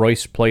 So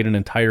Royce played an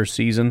entire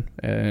season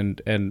and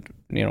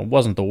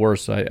wasn't the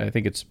worst. I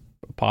think it's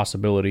a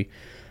possibility.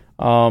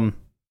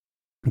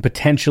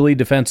 Potentially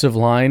defensive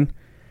line.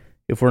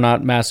 If we're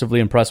not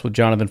massively impressed with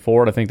Jonathan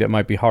Ford, I think that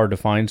might be hard to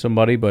find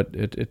somebody, but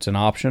it's an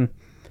option.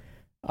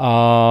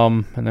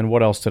 And then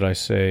what else did I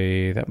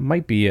say? That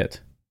might be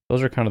it.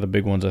 Those are kind of the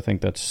big ones I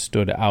think that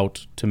stood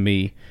out to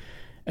me.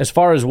 As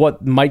far as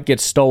what might get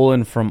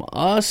stolen from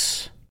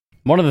us,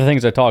 one of the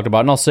things I talked about,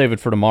 and I'll save it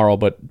for tomorrow,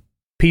 but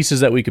pieces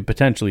that we could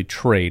potentially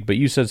trade. But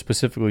you said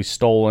specifically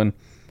stolen.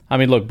 I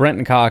mean, look,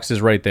 Brenton Cox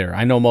is right there.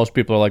 I know most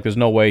people are like, there's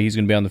no way he's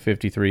going to be on the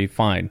 53.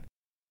 Fine.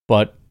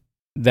 But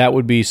that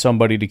would be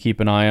somebody to keep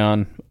an eye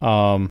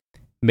on.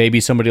 Maybe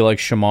somebody like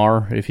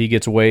Shamar, if he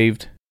gets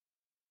waived.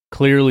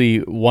 Clearly,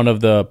 one of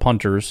the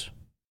punters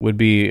would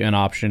be an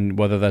option,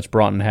 whether that's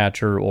Broughton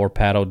Hatcher or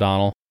Pat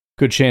O'Donnell.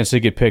 Good chance to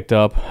get picked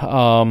up.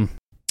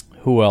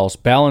 Who else?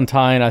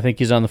 Ballantyne, I think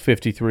he's on the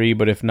 53,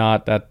 but if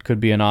not, that could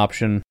be an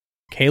option.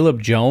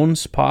 Caleb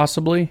Jones,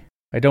 possibly.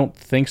 I don't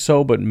think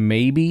so, but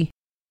maybe.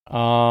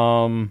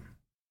 And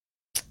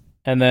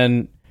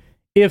then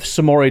if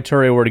Samori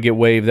Toure were to get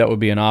waived, that would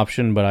be an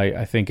option, but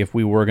I think if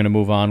we were going to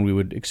move on, we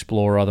would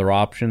explore other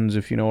options,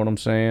 if you know what I'm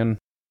saying.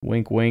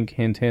 Wink, wink,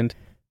 hint, hint.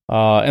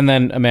 And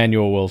then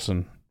Emmanuel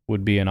Wilson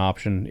would be an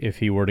option if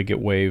he were to get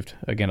waived.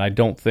 Again, I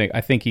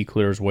think he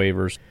clears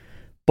waivers,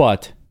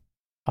 but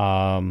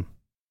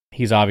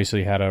he's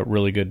obviously had a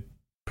really good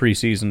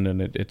preseason,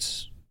 and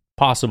it's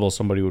possible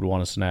somebody would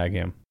want to snag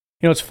him.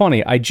 It's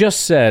funny. I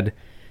just said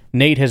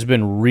Nate has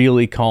been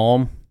really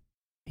calm.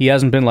 He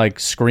hasn't been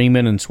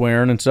screaming and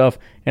swearing and stuff.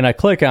 And I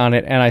click on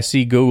it and I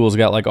see Google's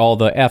got all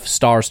the F ***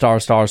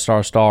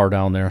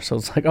 down there. So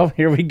it's oh,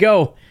 here we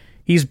go.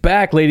 He's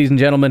back, ladies and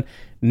gentlemen.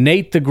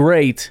 Nate the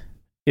Great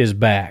is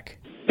back.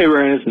 Hey,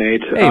 Ryan, it's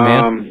Nate. Hey,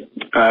 man.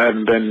 I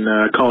haven't been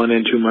calling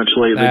in too much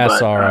lately, That's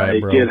but all right, I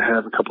bro. did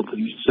have a couple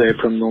things to say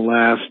from the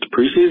last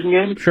preseason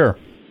game. Sure.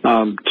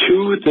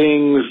 Two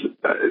things.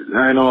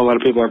 I know a lot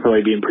of people are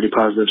probably being pretty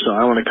positive, so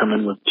I want to come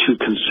in with two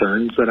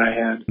concerns that I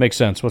had. Makes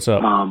sense. What's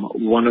up?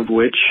 One of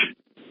which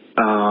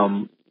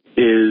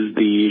is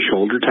the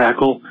shoulder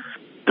tackle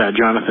that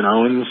Jonathan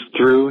Owens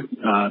threw.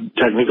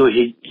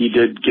 Technically, he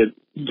did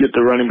get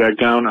the running back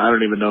down. I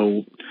don't even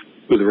know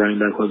who the running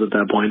back was at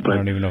that point, but I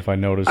don't even know if I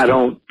noticed. I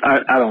don't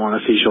want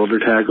to see shoulder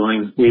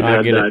tackling. We've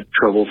had that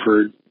trouble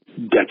for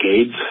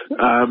decades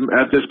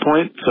at this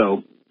point.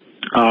 So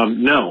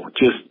no,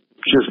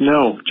 just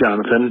no,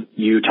 Jonathan.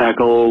 You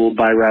tackle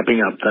by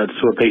wrapping up. That's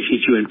what they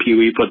teach you in Pee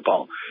Wee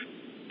football.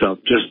 So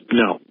just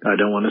no, I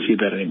don't want to see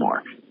that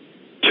anymore.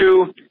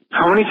 Two,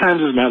 how many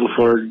times is Matt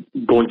LaFleur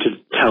going to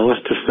tell us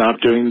to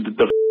stop doing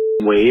the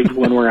wave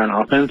when we're on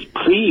offense?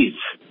 Please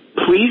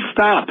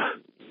stop.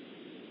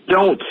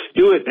 Don't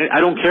do it. I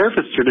don't care if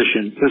it's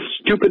tradition. It's a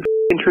stupid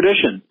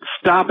tradition.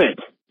 Stop it.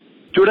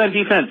 Do it on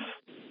defense.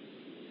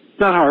 It's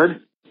not hard.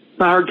 It's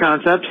not a hard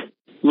concept.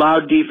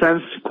 Loud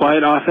defense,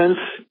 quiet offense.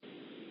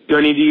 Do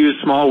I need to use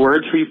small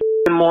words for you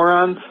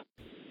morons?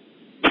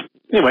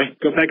 Anyway,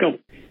 go back home.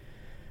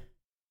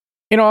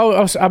 You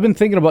know, I've been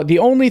thinking about, the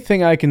only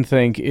thing I can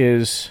think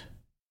is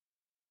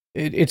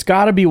it's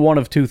got to be one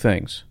of two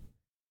things.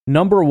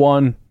 Number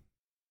one,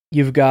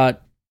 you've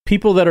got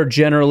people that are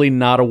generally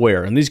not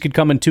aware, and these could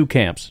come in two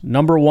camps.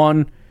 Number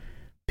one,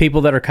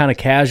 people that are kind of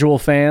casual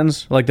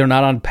fans, like they're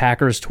not on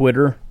Packers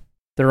Twitter.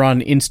 They're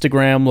on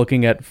Instagram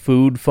looking at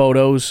food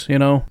photos, you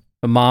know.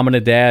 A mom and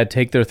a dad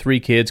take their 3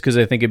 kids because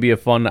they think it'd be a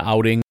fun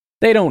outing.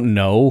 They don't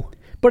know.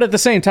 But at the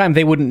same time,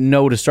 they wouldn't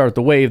know to start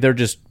the wave. They're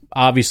just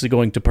obviously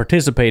going to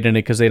participate in it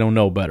because they don't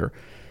know better.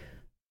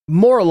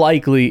 More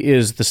likely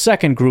is the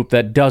second group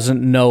that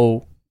doesn't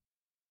know,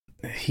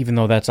 even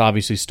though that's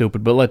obviously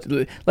stupid, but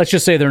let's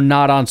just say they're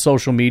not on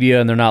social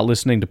media and they're not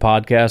listening to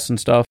podcasts and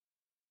stuff,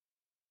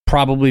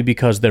 probably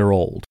because they're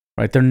old,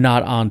 right? They're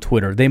not on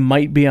Twitter. They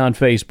might be on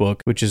Facebook,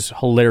 which is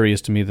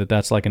hilarious to me that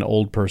that's like an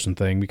old person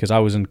thing, because I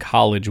was in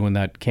college when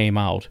that came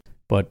out,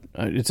 but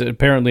it's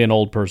apparently an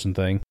old person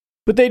thing.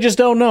 But they just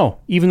don't know.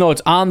 Even though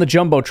it's on the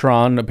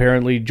Jumbotron,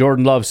 apparently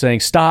Jordan Love saying,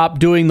 stop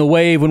doing the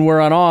wave when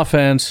we're on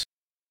offense.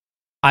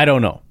 I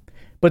don't know.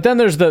 But then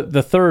there's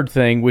the third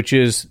thing, which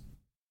is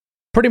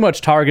pretty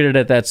much targeted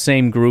at that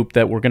same group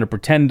that we're going to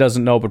pretend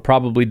doesn't know, but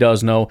probably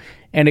does know.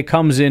 And it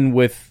comes in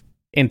with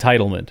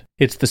entitlement.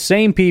 It's the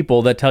same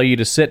people that tell you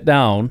to sit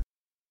down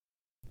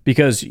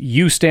because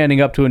you standing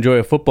up to enjoy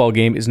a football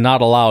game is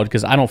not allowed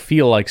because I don't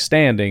feel like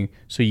standing,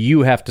 so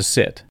you have to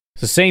sit.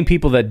 It's the same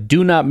people that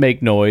do not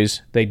make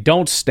noise. They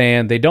don't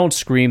stand. They don't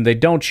scream. They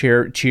don't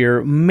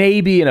cheer.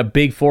 Maybe in a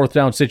big 4th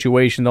down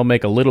situation, they'll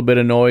make a little bit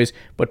of noise,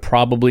 but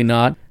probably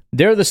not.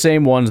 They're the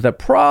same ones that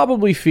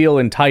probably feel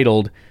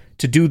entitled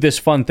to do this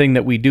fun thing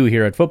that we do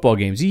here at football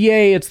games.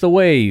 Yay, it's the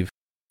wave.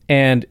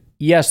 And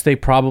yes, they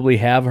probably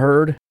have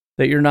heard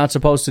that you're not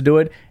supposed to do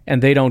it,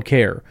 and they don't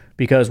care,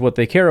 because what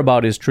they care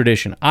about is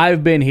tradition.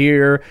 I've been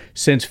here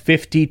since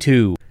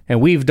 52. And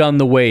we've done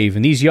the wave,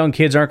 and these young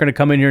kids aren't going to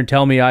come in here and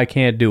tell me I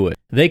can't do it.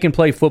 They can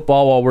play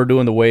football while we're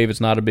doing the wave.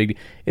 It's not a big deal.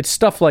 It's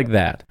stuff like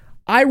that.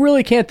 I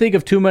really can't think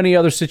of too many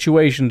other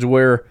situations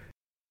where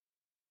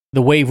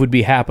the wave would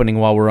be happening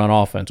while we're on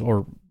offense,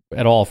 or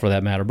at all for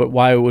that matter, but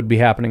why it would be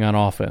happening on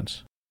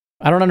offense.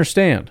 I don't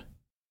understand.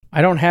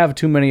 I don't have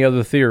too many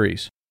other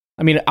theories.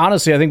 I mean,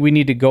 honestly, I think we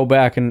need to go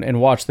back and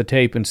watch the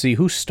tape and see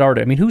who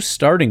started. I mean, who's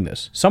starting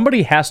this?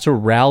 Somebody has to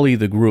rally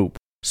the group.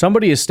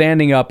 Somebody is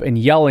standing up and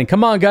yelling,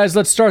 come on, guys,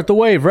 let's start the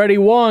wave. Ready?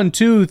 1,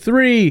 2,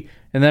 3.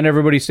 And then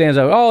everybody stands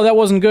up. Oh, that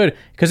wasn't good.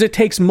 Because it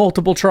takes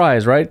multiple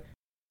tries, right?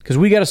 Because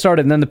we got to start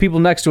it. And then the people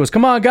next to us,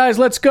 come on, guys,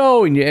 let's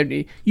go.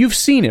 And you've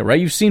seen it, right?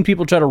 You've seen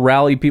people try to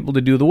rally people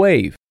to do the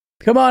wave.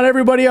 Come on,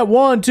 everybody up.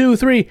 1, 2,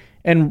 3.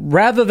 And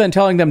rather than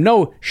telling them,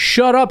 no,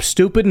 shut up,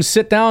 stupid, and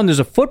sit down, there's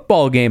a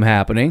football game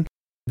happening,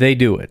 they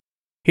do it.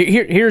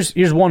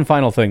 Here's one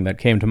final thing that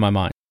came to my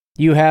mind.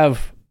 You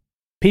have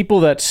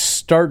people that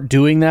start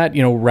doing that,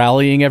 you know,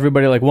 rallying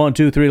everybody like 1,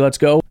 2, 3, let's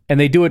go. And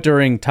they do it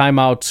during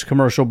timeouts,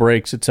 commercial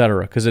breaks,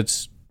 etc. Because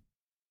it's,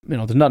 you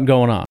know, there's nothing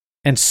going on.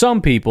 And some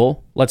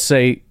people, let's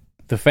say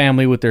the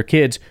family with their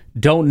kids,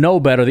 don't know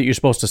better that you're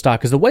supposed to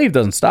stop, because the wave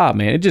doesn't stop,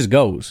 man. It just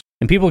goes.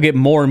 And people get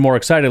more and more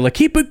excited, like,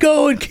 keep it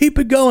going, keep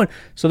it going.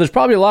 So there's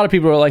probably a lot of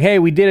people who are like, hey,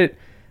 we did it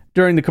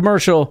during the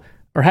commercial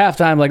or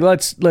halftime. Like,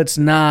 let's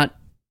not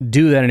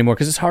do that anymore,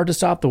 because it's hard to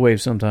stop the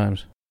wave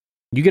sometimes.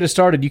 You get it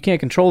started, you can't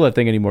control that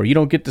thing anymore. You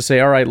don't get to say,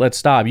 all right, let's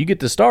stop. You get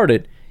to start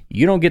it,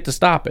 you don't get to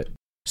stop it.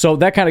 So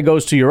that kind of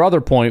goes to your other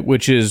point,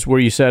 which is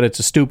where you said it's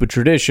a stupid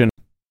tradition.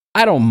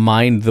 I don't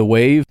mind the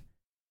wave,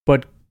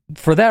 but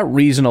for that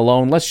reason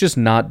alone, let's just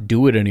not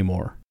do it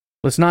anymore.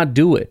 Let's not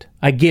do it.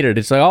 I get it.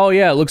 It's like, oh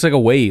yeah, it looks like a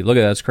wave. Look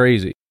at that, that's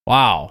crazy.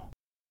 Wow.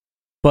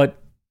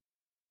 But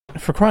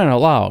for crying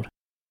out loud,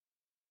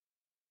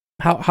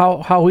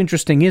 how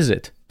interesting is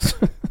it?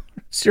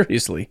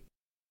 Seriously.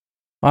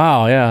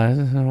 Wow, yeah.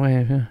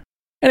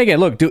 And again,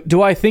 look,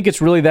 do I think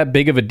it's really that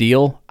big of a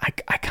deal? I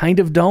kind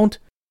of don't.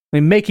 I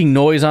mean, making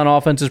noise on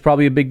offense is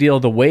probably a big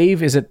deal. The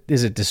wave, is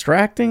it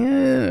distracting?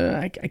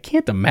 I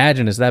can't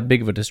imagine it's that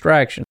big of a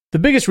distraction. The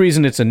biggest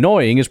reason it's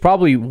annoying is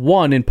probably,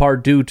 1, in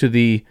part due to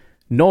the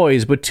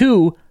noise, but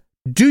 2,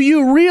 do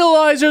you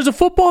realize there's a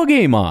football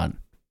game on?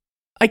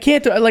 I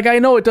can't, like, I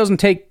know it doesn't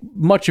take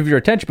much of your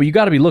attention, but you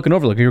got to be looking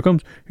over, like, here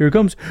it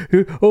comes,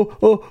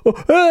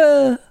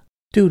 ah.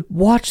 Dude,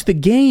 watch the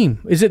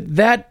game. Is it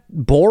that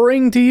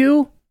boring to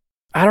you?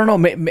 I don't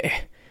know.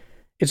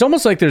 It's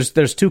almost like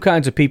there's two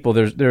kinds of people.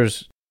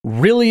 There's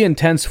really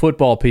intense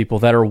football people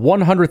that are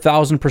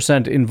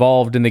 100,000%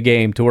 involved in the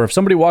game, to where if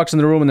somebody walks in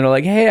the room and they're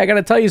like, hey, I got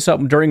to tell you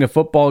something during a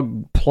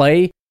football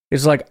play,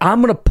 it's like,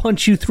 I'm going to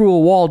punch you through a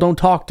wall. Don't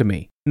talk to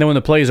me. And then when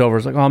the play's over,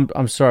 it's like, oh,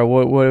 I'm sorry.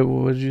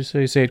 What did you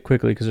say? Say it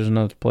quickly, because there's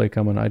another play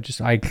coming. I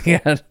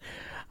can't.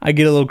 I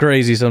get a little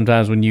crazy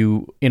sometimes when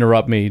you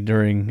interrupt me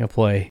during a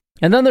play.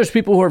 And then there's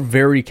people who are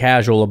very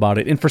casual about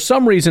it. And for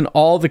some reason,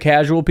 all the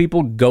casual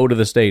people go to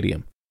the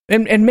stadium.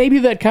 And maybe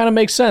that kind of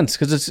makes sense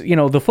because it's,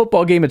 the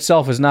football game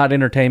itself is not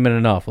entertainment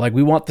enough. Like,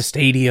 we want the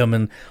stadium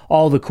and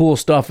all the cool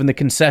stuff and the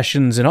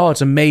concessions and it's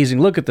amazing.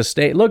 Look at the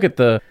state. Look at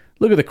the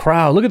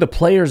crowd. Look at the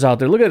players out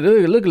there. Look at.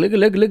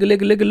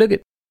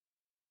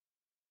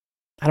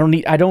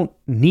 I don't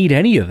need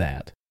any of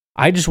that.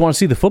 I just want to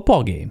see the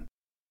football game.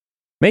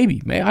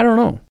 Maybe I don't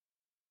know.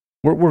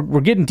 We're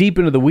getting deep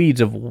into the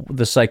weeds of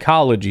the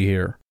psychology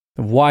here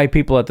of why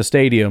people at the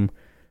stadium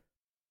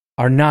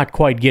are not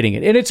quite getting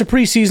it. And it's a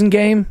preseason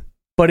game,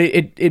 but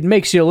it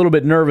makes you a little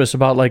bit nervous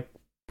about, like,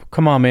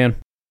 come on, man.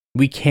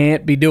 We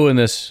can't be doing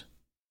this,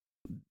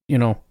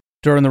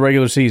 during the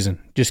regular season.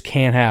 Just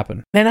can't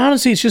happen. And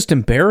honestly, it's just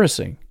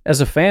embarrassing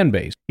as a fan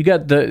base. You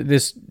got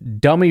this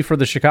dummy for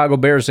the Chicago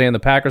Bears saying the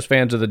Packers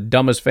fans are the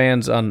dumbest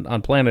fans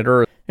on planet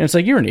Earth. And it's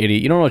like, you're an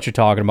idiot. You don't know what you're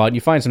talking about. And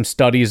you find some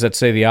studies that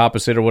say the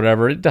opposite or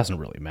whatever. It doesn't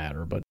really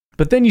matter.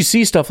 But then you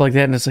see stuff like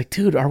that, and it's like,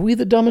 dude, are we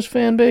the dumbest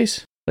fan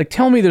base? Like,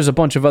 tell me there's a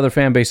bunch of other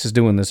fan bases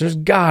doing this. There's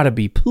got to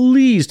be.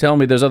 Please tell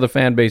me there's other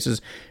fan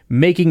bases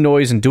making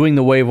noise and doing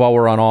the wave while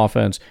we're on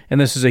offense. And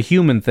this is a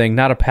human thing,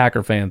 not a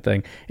Packer fan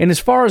thing. And as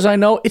far as I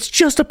know, it's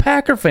just a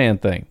Packer fan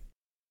thing.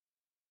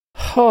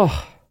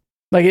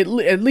 Like,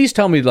 at least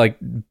tell me, like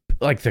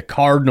the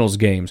Cardinals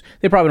games.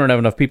 They probably don't have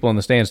enough people in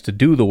the stands to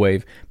do the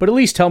wave, but at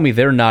least tell me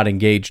they're not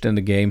engaged in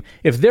the game.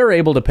 If they're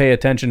able to pay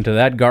attention to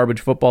that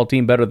garbage football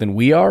team better than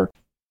we are,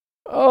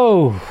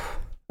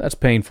 that's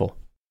painful.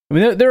 I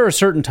mean, there are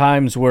certain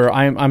times where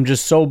I'm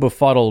just so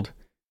befuddled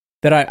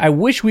that I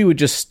wish we would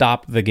just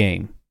stop the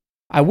game.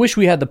 I wish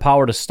we had the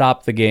power to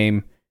stop the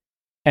game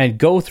and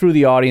go through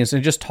the audience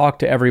and just talk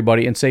to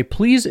everybody and say,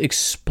 please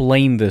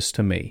explain this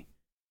to me.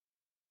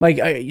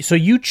 Like, so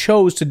you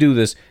chose to do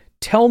this.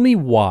 Tell me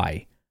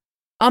why.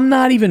 I'm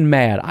not even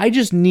mad. I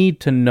just need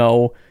to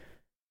know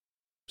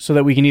so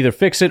that we can either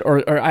fix it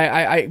or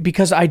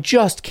because I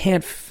just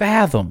can't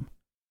fathom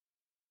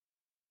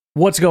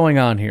what's going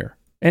on here.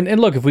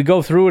 And look, if we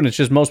go through and it's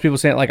just most people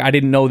saying, like, I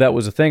didn't know that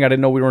was a thing. I didn't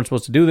know we weren't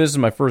supposed to do this. This is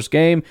my first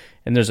game.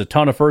 And there's a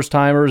ton of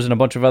first-timers and a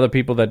bunch of other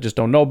people that just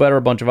don't know better,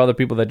 a bunch of other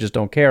people that just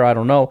don't care. I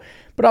don't know.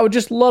 But I would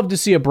just love to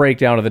see a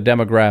breakdown of the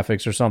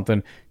demographics or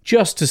something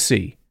just to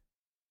see.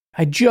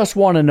 I just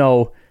want to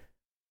know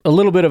a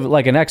little bit of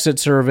like an exit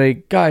survey.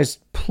 Guys,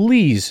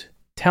 please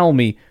tell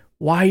me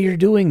why you're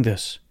doing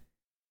this.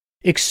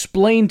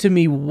 Explain to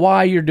me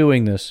why you're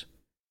doing this.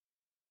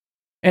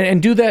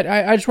 And do that.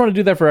 I just want to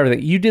do that for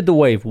everything. You did the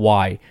wave.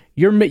 Why?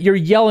 You're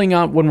yelling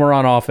out when we're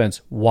on offense.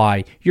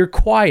 Why? You're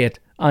quiet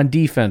on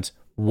defense.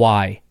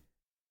 Why?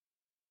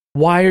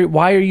 Why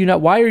are you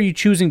not? Why are you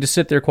choosing to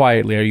sit there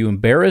quietly? Are you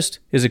embarrassed?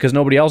 Is it because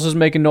nobody else is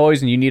making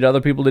noise and you need other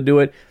people to do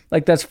it?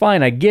 Like, that's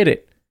fine. I get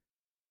it.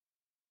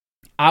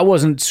 I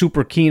wasn't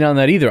super keen on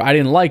that either. I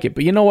didn't like it.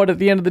 But you know what? At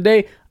the end of the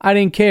day, I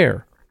didn't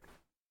care.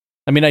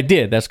 I mean, I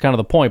did. That's kind of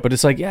the point. But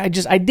it's like, yeah,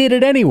 I did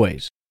it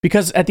anyways.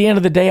 Because at the end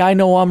of the day, I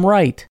know I'm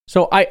right.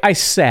 So I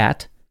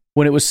sat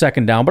when it was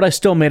second down, but I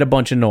still made a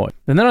bunch of noise.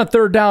 And then on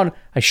third down,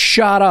 I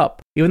shot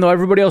up, even though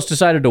everybody else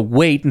decided to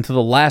wait until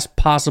the last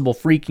possible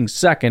freaking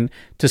second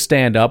to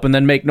stand up and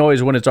then make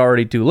noise when it's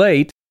already too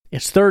late.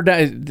 It's third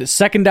down. The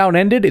second down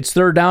ended. It's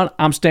third down.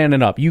 I'm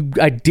standing up.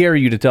 I dare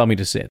you to tell me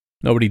to sit.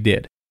 Nobody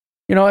did.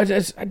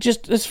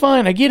 It's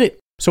fine. I get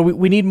it. So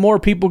we need more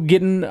people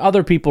getting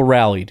other people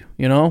rallied,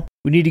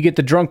 We need to get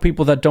the drunk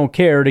people that don't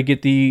care to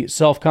get the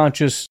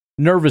self-conscious,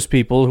 nervous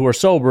people who are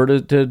sober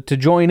to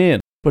join in.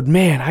 But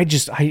man,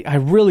 I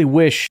really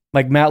wish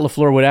like Matt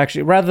LaFleur would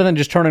actually, rather than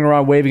just turning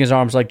around waving his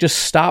arms, like just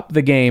stop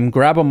the game,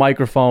 grab a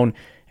microphone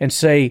and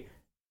say,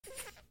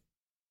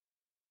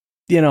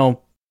 I'm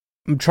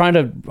trying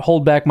to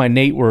hold back my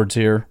Nate words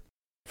here.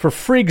 For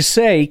frig's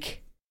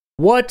sake,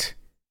 what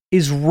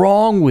is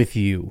wrong with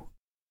you?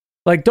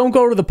 Like, don't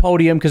go to the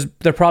podium because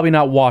they're probably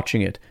not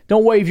watching it.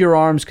 Don't wave your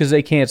arms because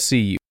they can't see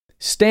you.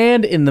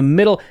 Stand in the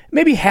middle,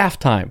 maybe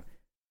halftime.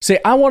 Say,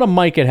 I want a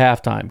mic at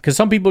halftime because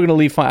some people are going to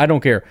leave fine. I don't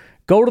care.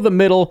 Go to the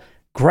middle,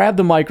 grab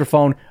the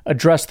microphone,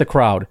 address the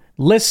crowd.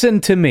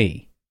 Listen to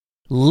me.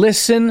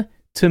 Listen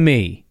to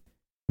me.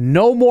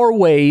 No more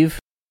wave.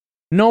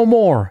 No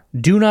more.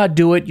 Do not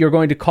do it. You're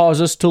going to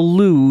cause us to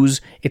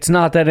lose. It's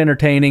not that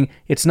entertaining.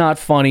 It's not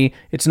funny.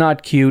 It's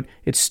not cute.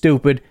 It's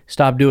stupid.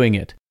 Stop doing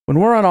it. When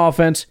we're on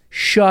offense,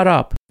 shut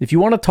up. If you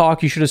want to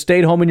talk, you should have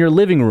stayed home in your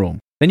living room.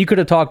 Then you could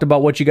have talked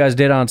about what you guys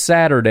did on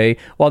Saturday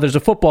while there's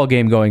a football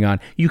game going on.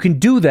 You can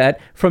do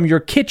that from your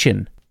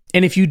kitchen.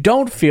 And if you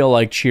don't feel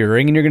like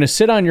cheering and you're going to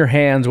sit on your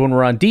hands when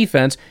we're on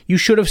defense, you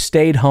should have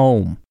stayed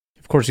home.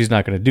 Of course, he's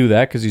not going to do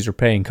that because these are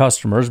paying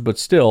customers, but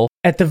still,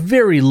 at the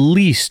very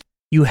least,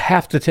 you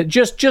have to,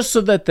 just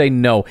so that they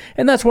know.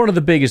 And that's one of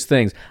the biggest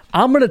things.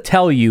 I'm going to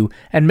tell you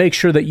and make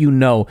sure that you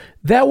know.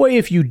 That way,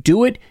 if you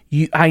do it,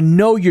 I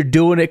know you're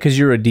doing it because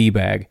you're a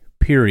D-bag,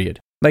 period.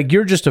 Like,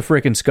 you're just a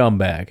freaking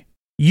scumbag.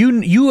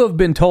 You have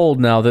been told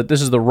now that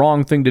this is the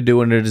wrong thing to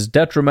do and it is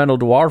detrimental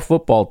to our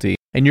football team.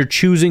 and you're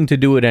choosing to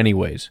do it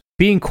anyways.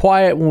 Being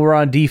quiet when we're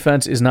on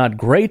defense is not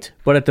great,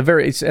 but at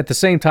the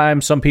same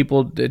time, some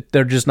people,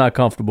 they're just not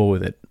comfortable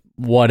with it.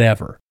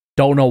 Whatever.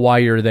 Don't know why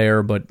you're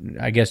there, but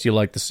I guess you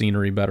like the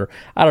scenery better.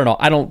 I don't know.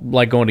 I don't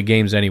like going to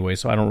games anyway,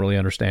 so I don't really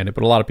understand it,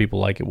 but a lot of people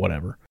like it,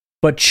 whatever.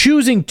 But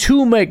choosing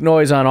to make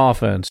noise on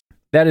offense,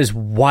 that is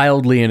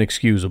wildly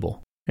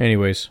inexcusable.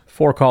 Anyways,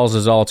 4 calls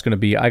is all it's going to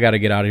be. I got to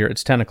get out of here.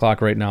 It's 10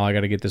 o'clock right now. I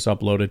got to get this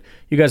uploaded.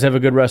 You guys have a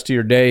good rest of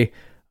your day.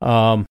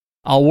 I'll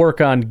work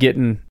on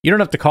getting... You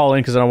don't have to call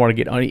in because I don't want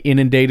to get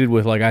inundated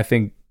with, like, I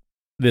think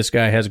this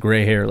guy has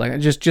gray hair. Like,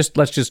 just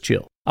let's just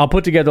chill. I'll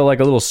put together, like,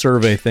 a little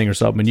survey thing or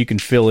something, and you can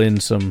fill in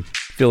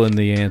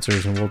the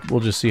answers, and we'll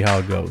just see how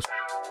it goes.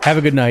 Have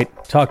a good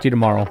night. Talk to you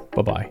tomorrow.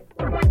 Bye-bye.